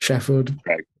Sheffield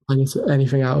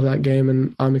anything out of that game,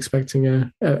 and I'm expecting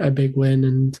a big win.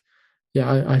 And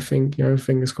I think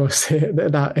fingers crossed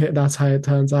that's how it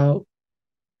turns out.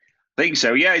 I think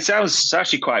so. Yeah, it sounds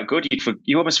actually quite good.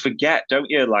 You almost forget, don't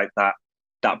you, like that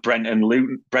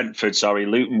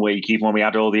Luton week, even when we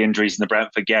had all the injuries in the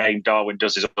Brentford game, Darwin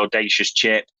does his audacious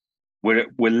chip. We're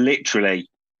literally,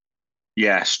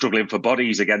 struggling for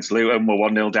bodies against Luton. We're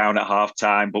 1-0 down at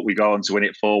half-time, but we go on to win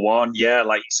it 4-1. Yeah,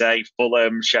 like you say,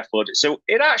 Fulham, Sheffield. So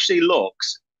it actually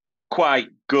looks quite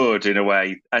good in a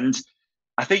way. And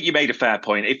I think you made a fair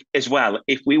point.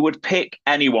 If we would pick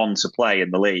anyone to play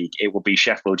in the league, it would be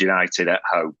Sheffield United at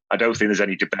home. I don't think there's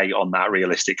any debate on that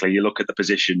realistically. You look at the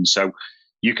position, so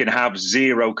you can have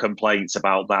zero complaints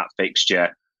about that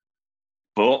fixture.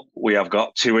 But we have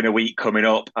got 2 in a week coming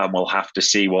up, and we'll have to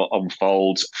see what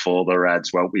unfolds for the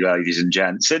Reds, won't we, ladies and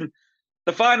gents? And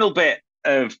the final bit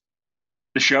of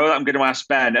the show that I'm going to ask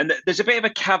Ben, and there's a bit of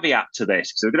a caveat to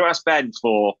this, so I'm going to ask Ben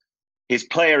for his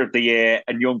Player of the Year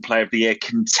and Young Player of the Year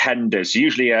contenders,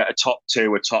 usually a top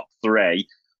 2, a top 3.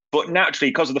 But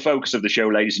naturally, because of the focus of the show,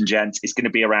 ladies and gents, it's going to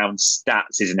be around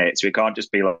stats, isn't it? So it can't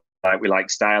just be like we like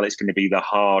style. It's going to be the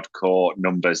hardcore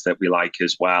numbers that we like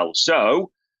as well.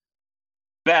 So,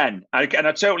 Ben, and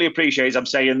I totally appreciate, as I'm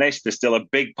saying this, there's still a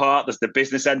big part. There's the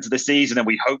business end of the season, and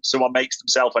we hope someone makes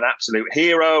themselves an absolute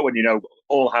hero. And,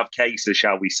 all have cases,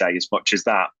 shall we say, as much as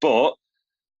that. But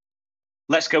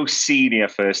let's go senior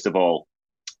first of all.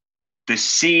 The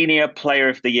senior Player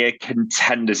of the Year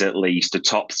contenders, at least, a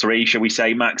top 3, shall we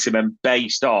say, maximum,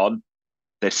 based on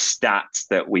the stats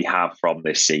that we have from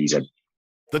this season.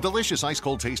 The delicious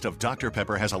ice-cold taste of Dr.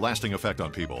 Pepper has a lasting effect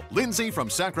on people. Lindsay from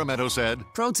Sacramento said,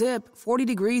 Pro tip, 40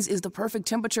 degrees is the perfect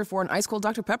temperature for an ice-cold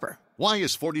Dr. Pepper. Why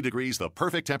is 40 degrees the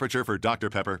perfect temperature for Dr.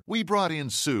 Pepper? We brought in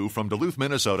Sue from Duluth,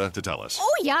 Minnesota to tell us.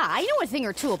 Oh, yeah, I know a thing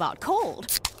or two about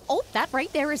cold. Oh, that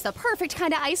right there is the perfect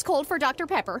kind of ice-cold for Dr.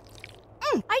 Pepper.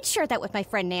 I'd share that with my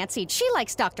friend Nancy. She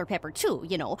likes Dr. Pepper, too,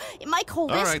 My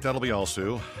coldest... All right, that'll be all,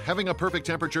 Sue. Having a perfect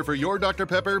temperature for your Dr.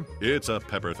 Pepper? It's a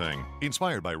Pepper thing.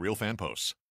 Inspired by real fan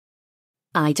posts.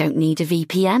 I don't need a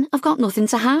VPN. I've got nothing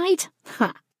to hide.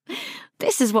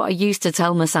 This is what I used to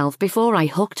tell myself before I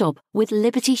hooked up with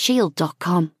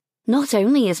LibertyShield.com. Not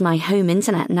only is my home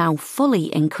internet now fully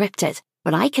encrypted,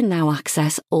 but I can now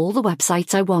access all the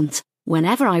websites I want,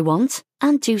 whenever I want,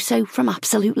 and do so from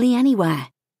absolutely anywhere.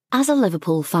 As a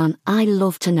Liverpool fan, I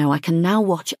love to know I can now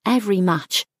watch every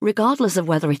match, regardless of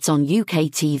whether it's on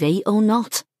UK TV or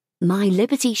not. My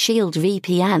Liberty Shield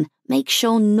VPN makes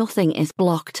sure nothing is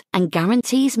blocked and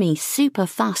guarantees me super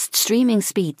fast streaming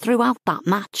speed throughout that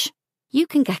match. You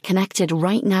can get connected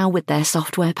right now with their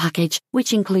software package,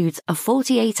 which includes a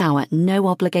 48-hour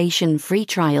no-obligation free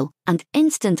trial and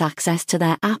instant access to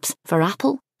their apps for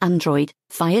Apple, Android,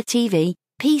 Fire TV,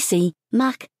 PC,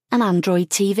 Mac, and Android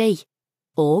TV.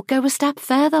 Or go a step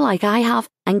further like I have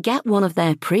and get one of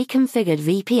their pre-configured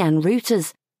VPN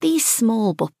routers. These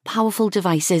small but powerful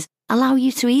devices allow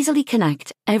you to easily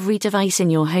connect every device in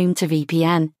your home to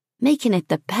VPN, making it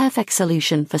the perfect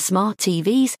solution for smart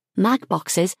TVs, Mac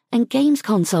boxes, and games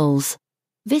consoles.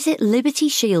 Visit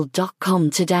libertyshield.com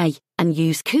today and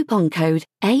use coupon code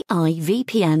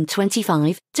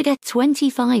AIVPN25 to get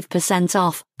 25%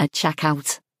 off at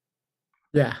checkout.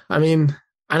 Yeah, I mean,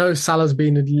 I know Salah's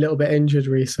been a little bit injured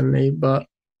recently, but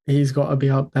he's got to be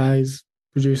up there. He's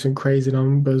producing crazy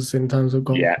numbers in terms of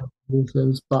goal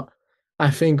contributions. But I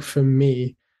think for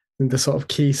me, the sort of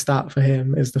key stat for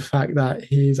him is the fact that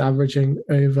he's averaging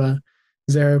over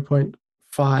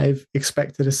 0.5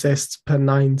 expected assists per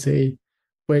 90,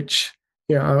 which,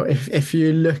 you know, if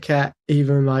you look at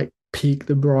even like peak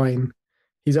De Bruyne,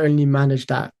 he's only managed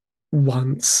that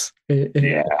once in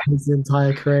his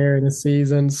entire career in a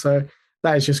season. So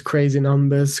that is just crazy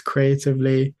numbers.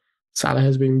 Creatively, Salah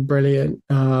has been brilliant.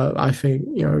 I think,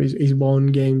 you know, he's won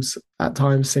games at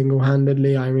times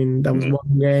single-handedly. I mean, there was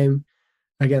one game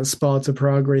against Sparta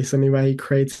Prague recently where he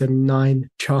created 9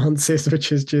 chances,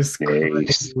 which is just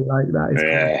crazy. Like that is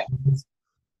crazy.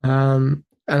 And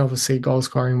obviously, goal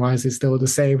scoring wise, he's still the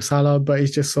same Salah, but he's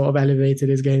just sort of elevated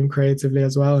his game creatively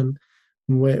as well. And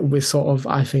we're sort of,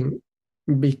 I think,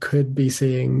 we could be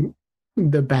seeing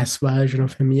the best version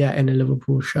of him yet in a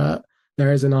Liverpool shirt.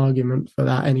 There is an argument for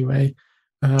that anyway.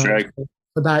 For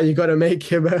that, you got to make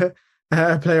him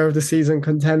a player of the season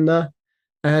contender.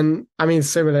 And I mean,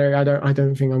 similarly, I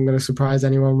don't think I'm going to surprise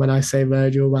anyone when I say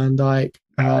Virgil van Dijk.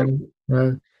 You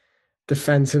know,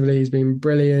 defensively, he's been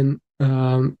brilliant.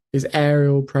 His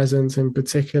aerial presence in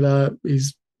particular,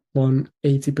 he's won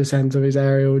 80% of his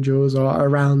aerial duels or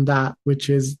around that, which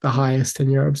is the highest in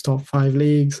Europe's top 5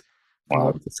 leagues.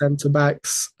 Wow. The centre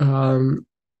backs.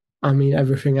 I mean,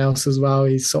 everything else as well.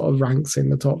 He sort of ranks in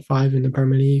the top 5 in the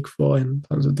Premier League for in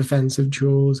terms of defensive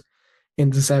duels,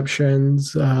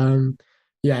 interceptions.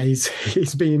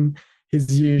 He's been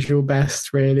his usual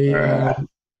best, really.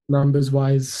 Numbers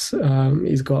wise,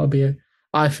 he's got to be.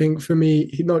 I think for me,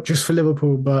 not just for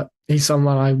Liverpool, but he's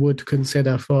someone I would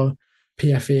consider for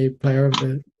PFA Player of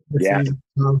the season.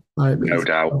 No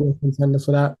doubt, a contender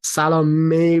for that. Salah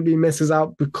maybe misses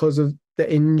out because of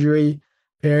the injury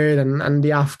period and the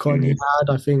AFCON he had.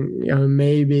 I think, you know,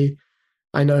 maybe,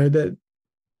 I know that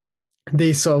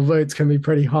these sort of votes can be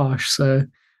pretty harsh. So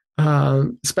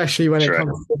especially when it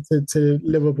comes to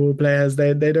Liverpool players,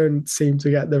 they don't seem to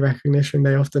get the recognition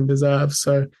they often deserve.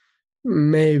 So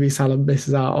maybe Salah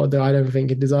misses out, although I don't think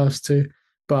he deserves to.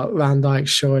 But Van Dijk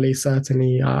surely,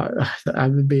 certainly,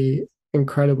 that would be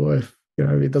incredible if, you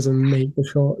know, he doesn't make the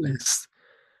shortlist.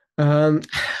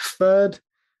 Third,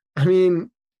 I mean,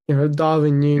 you know,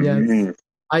 Darwin Núñez.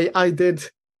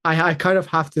 I kind of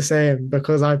have to say him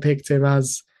because I picked him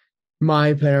as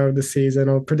my player of the season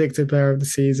or predicted player of the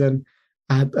season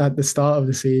at the start of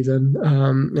the season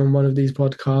on one of these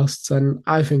podcasts. And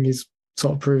I think he's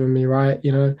sort of proven me right.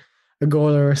 You know, a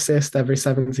goal or assist every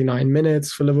 79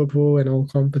 minutes for Liverpool in all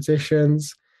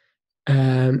competitions.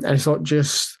 And it's not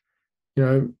just, you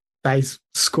know, that he's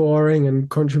scoring and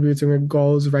contributing with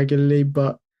goals regularly,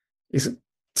 but he's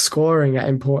scoring at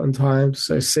important times.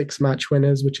 So 6 match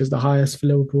winners, which is the highest for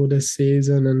Liverpool this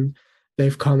season. And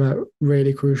they've come at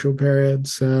really crucial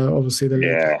periods. Obviously,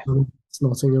 the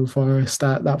Nottingham Forest,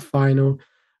 that final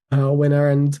winner.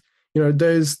 And, you know,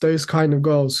 those kind of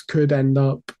goals could end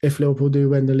up, if Liverpool do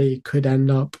win the league, could end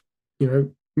up, you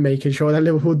know, making sure that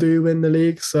Liverpool do win the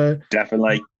league. So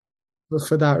definitely,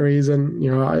 for that reason,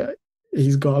 you know,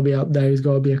 he's got to be up there. He's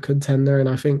got to be a contender. And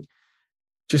I think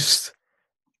just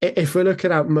if we're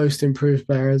looking at most improved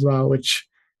player as well, which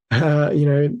you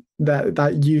know,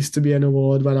 that used to be an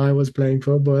award when I was playing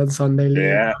football in Sunday League.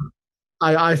 Yeah.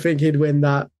 I think he'd win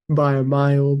that by a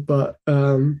mile, but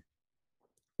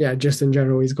just in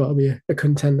general, he's got to be a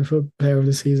contender for player of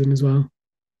the season as well.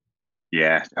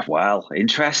 Yeah, well,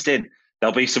 interesting.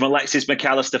 There'll be some Alexis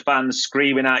McAllister fans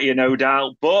screaming at you, no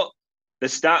doubt, but the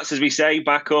stats, as we say,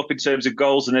 back up in terms of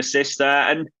goals and assists there.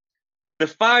 And the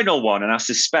final one, and I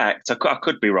suspect, I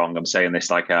could be wrong, I'm saying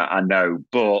this like I know,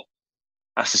 but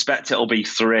I suspect it'll be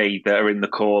 3 that are in the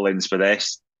call-ins for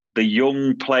this. The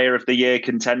young player of the year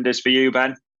contenders for you,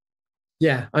 Ben?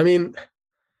 Yeah, I mean,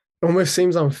 it almost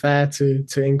seems unfair to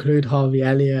include Harvey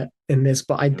Elliott in this,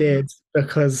 but I did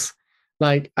because,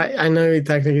 like, I know he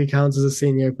technically counts as a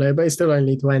senior player, but he's still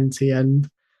only 20, and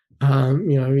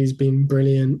He's been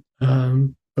brilliant,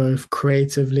 both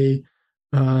creatively.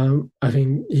 I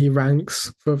think he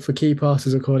ranks for key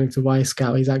passes according to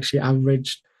Scout. He's actually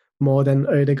averaged more than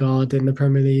Odegaard in the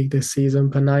Premier League this season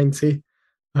per 90.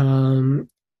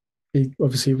 He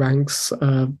obviously ranks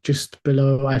just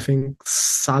below, I think,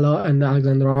 Salah and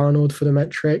Alexander-Arnold for the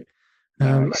metric.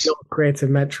 Nice. Creative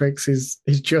metrics is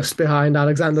just behind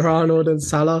Alexander-Arnold and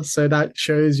Salah, so that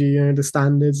shows you, the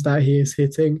standards that he is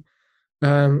hitting.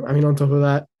 On top of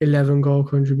that, 11 goal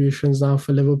contributions now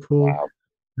for Liverpool.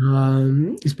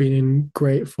 Wow. He's been in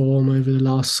great form over the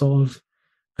last sort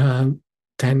of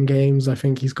 10 games. I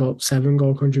think he's got 7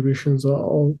 goal contributions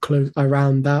or close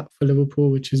around that for Liverpool,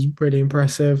 which is pretty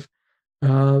impressive.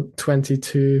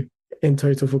 22 in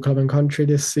total for club and country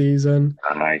this season.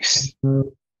 Nice.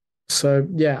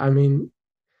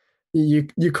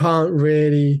 You can't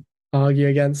really argue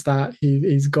against that.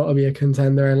 He's got to be a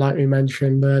contender, and like we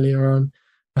mentioned earlier on,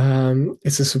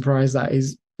 it's a surprise that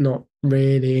he's not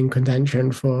really in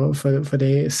contention for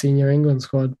the senior England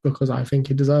squad, because I think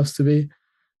he deserves to be.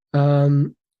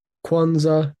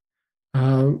 Kwanzaa,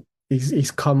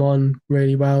 he's come on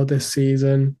really well this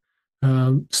season.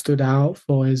 Stood out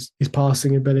for his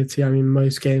passing ability.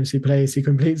 Most games he plays, he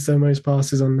completes the most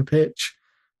passes on the pitch.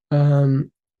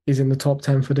 He's in the top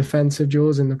 10 for defensive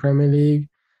duels in the Premier League,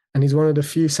 and he's one of the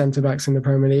few centre-backs in the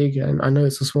Premier League. And I know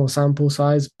it's a small sample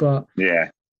size, but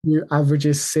he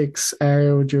averages 6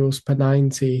 aerial duels per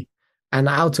 90. And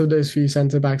out of those few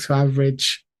centre-backs who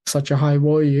average such a high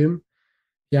volume,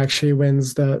 he actually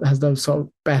has the sort of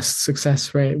best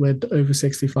success rate with over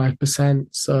 65%.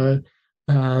 So,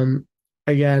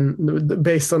 again,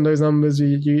 based on those numbers,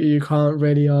 you can't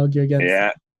really argue against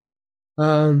that.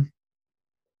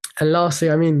 And lastly,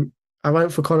 I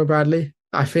went for Conor Bradley.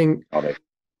 I think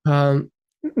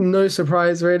no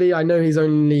surprise, really. I know he's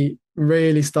only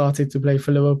really started to play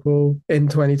for Liverpool in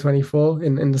 2024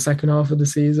 in the second half of the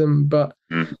season. But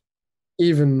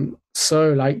even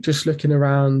so, just looking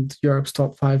around Europe's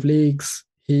top 5 leagues,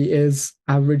 he is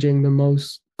averaging the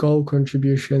most goal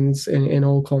contributions in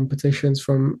all competitions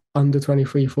from under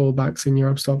 23 fullbacks in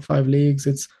Europe's top 5 leagues.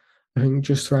 It's, I think,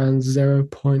 just around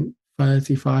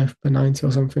 0.35 per 90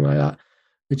 or something like that,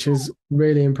 which is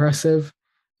really impressive.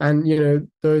 And,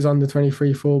 those under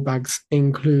 23 fullbacks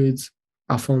includes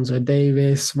Alphonso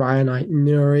Davies, Ryan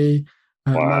Aït-Nouri,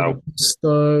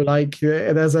 so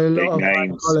there's a lot of high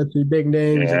quality, big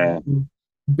names, and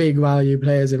big value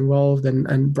players involved,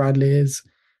 and Bradley is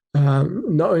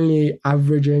not only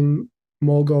averaging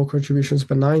more goal contributions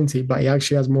per 90, but he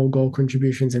actually has more goal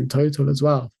contributions in total as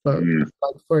well. But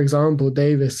for example,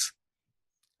 Davies,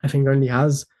 I think, only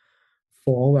has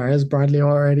 4, whereas Bradley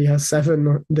already has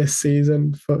 7 this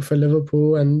season for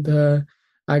Liverpool. And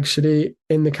actually,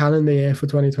 in the calendar year for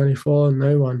 2024,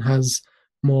 no one has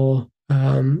more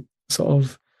sort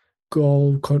of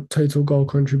total goal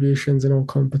contributions in all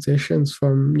competitions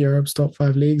from Europe's top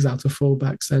 5 leagues out of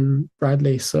fullbacks than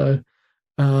Bradley. So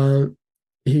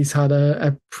he's had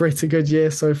a pretty good year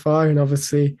so far, and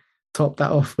obviously topped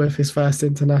that off with his first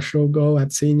international goal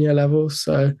at senior level.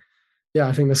 So yeah,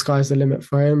 I think the sky's the limit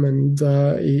for him, and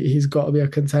he's got to be a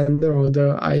contender,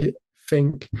 although I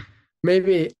think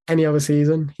maybe any other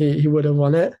season he would have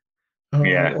won it.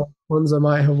 Kwanzaa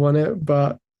might have won it,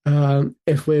 but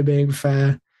if we're being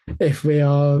fair, if we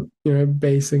are,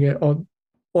 basing it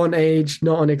on age,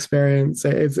 not on experience,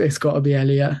 it's got to be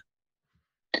Elliott.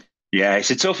 Yeah,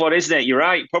 it's a tough one, isn't it? You're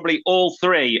right. Probably all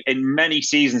 3 in many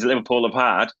seasons that Liverpool have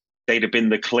had, they'd have been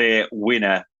the clear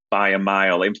winner by a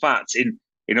mile. In fact,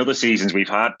 in other seasons we've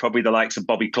had, probably the likes of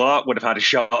Bobby Clark would have had a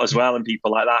shot as well, and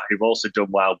people like that who've also done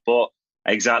well. But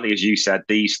exactly as you said,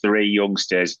 these 3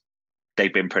 youngsters,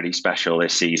 they've been pretty special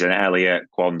this season. Elliott,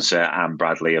 Kwanzaa and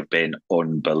Bradley have been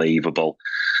unbelievable.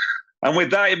 And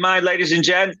with that in mind, ladies and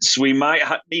gents, we might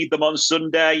need them on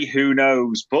Sunday. Who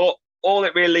knows? But all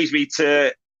it really leaves me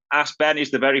to ask Ben is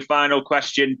the very final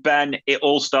question. Ben, it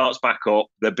all starts back up.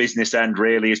 The business end,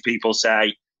 really, as people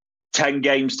say. 10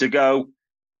 games to go.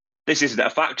 This isn't a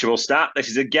factual stat. This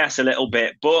is a guess a little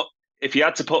bit. But if you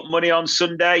had to put money on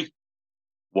Sunday,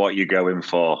 what are you going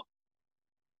for?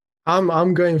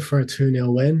 I'm going for a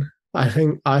 2-0 win. I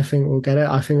think we'll get it.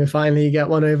 I think we finally get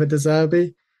one over De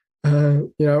Zerbi.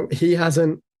 He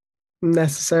hasn't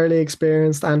necessarily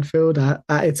experienced Anfield at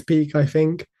its peak, I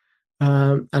think.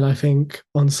 And I think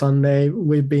on Sunday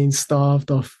we've been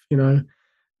starved of,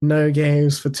 no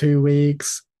games for 2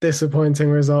 weeks. Disappointing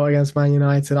result against Man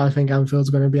United. I think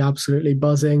Anfield's going to be absolutely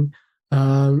buzzing.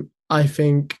 I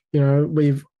think,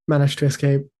 we've managed to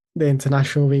escape the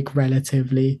international week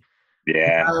relatively.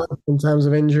 Yeah. In terms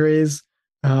of injuries,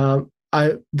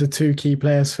 the two key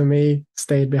players for me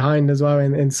stayed behind as well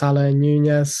in Salah and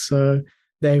Nunez. So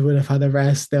they would have had a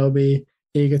rest. They'll be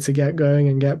eager to get going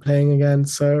and get playing again.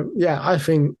 So yeah, I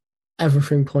think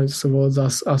everything points towards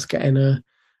us getting a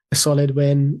solid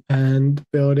win and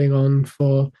building on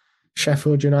for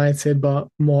Sheffield United, but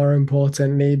more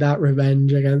importantly, that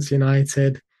revenge against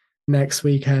United next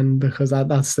weekend, because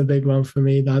that's the big one for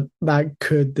me. That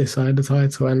could decide the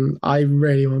title, and I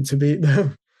really want to beat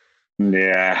them.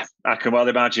 Yeah, I can well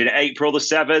imagine. April the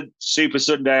 7th, Super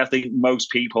Sunday. I think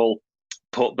most people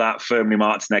put that firmly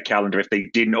marked in their calendar if they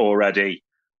didn't already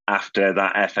after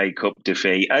that FA Cup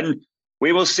defeat. And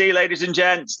we will see, ladies and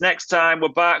gents, next time we're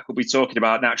back, we'll be talking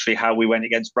about naturally how we went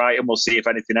against Brighton. We'll see if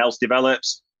anything else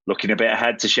develops. Looking a bit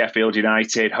ahead to Sheffield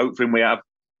United, hoping we have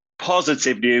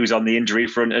positive news on the injury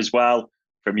front as well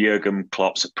from Jurgen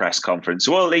Klopp's press conference.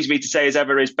 So all it leaves me to say as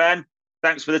ever is, Ben,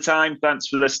 thanks for the time, thanks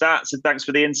for the stats, and thanks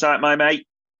for the insight, my mate.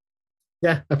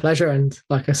 Yeah, a pleasure. And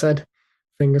like I said,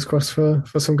 fingers crossed for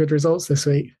some good results this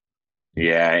week.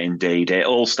 Yeah, indeed. It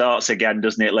all starts again,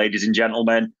 doesn't it, ladies and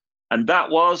gentlemen? And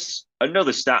that was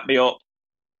another Stat Me Up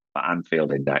at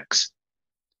Anfield Index.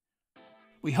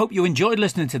 We hope you enjoyed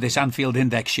listening to this Anfield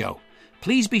Index show.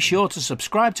 Please be sure to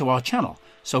subscribe to our channel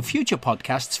so future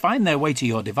podcasts find their way to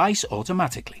your device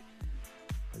automatically.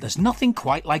 There's nothing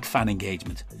quite like fan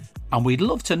engagement, and we'd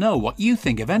love to know what you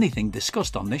think of anything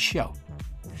discussed on this show.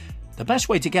 The best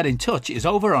way to get in touch is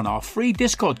over on our free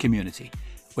Discord community,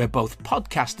 where both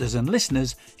podcasters and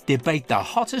listeners debate the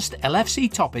hottest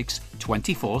LFC topics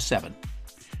 24/7.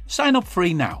 Sign up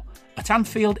free now at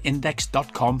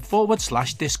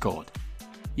anfieldindex.com/Discord.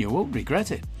 You won't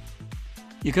regret it.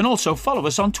 You can also follow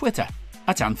us on Twitter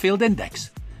at Anfield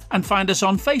Index and find us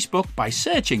on Facebook by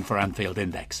searching for Anfield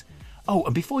Index. Oh,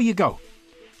 and before you go,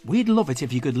 we'd love it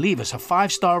if you could leave us a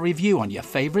 5-star review on your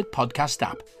favourite podcast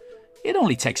app. It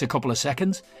only takes a couple of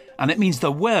seconds, and it means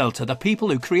the world to the people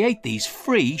who create these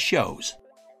free shows.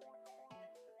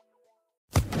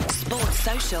 Sports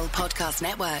Social Podcast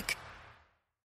Network.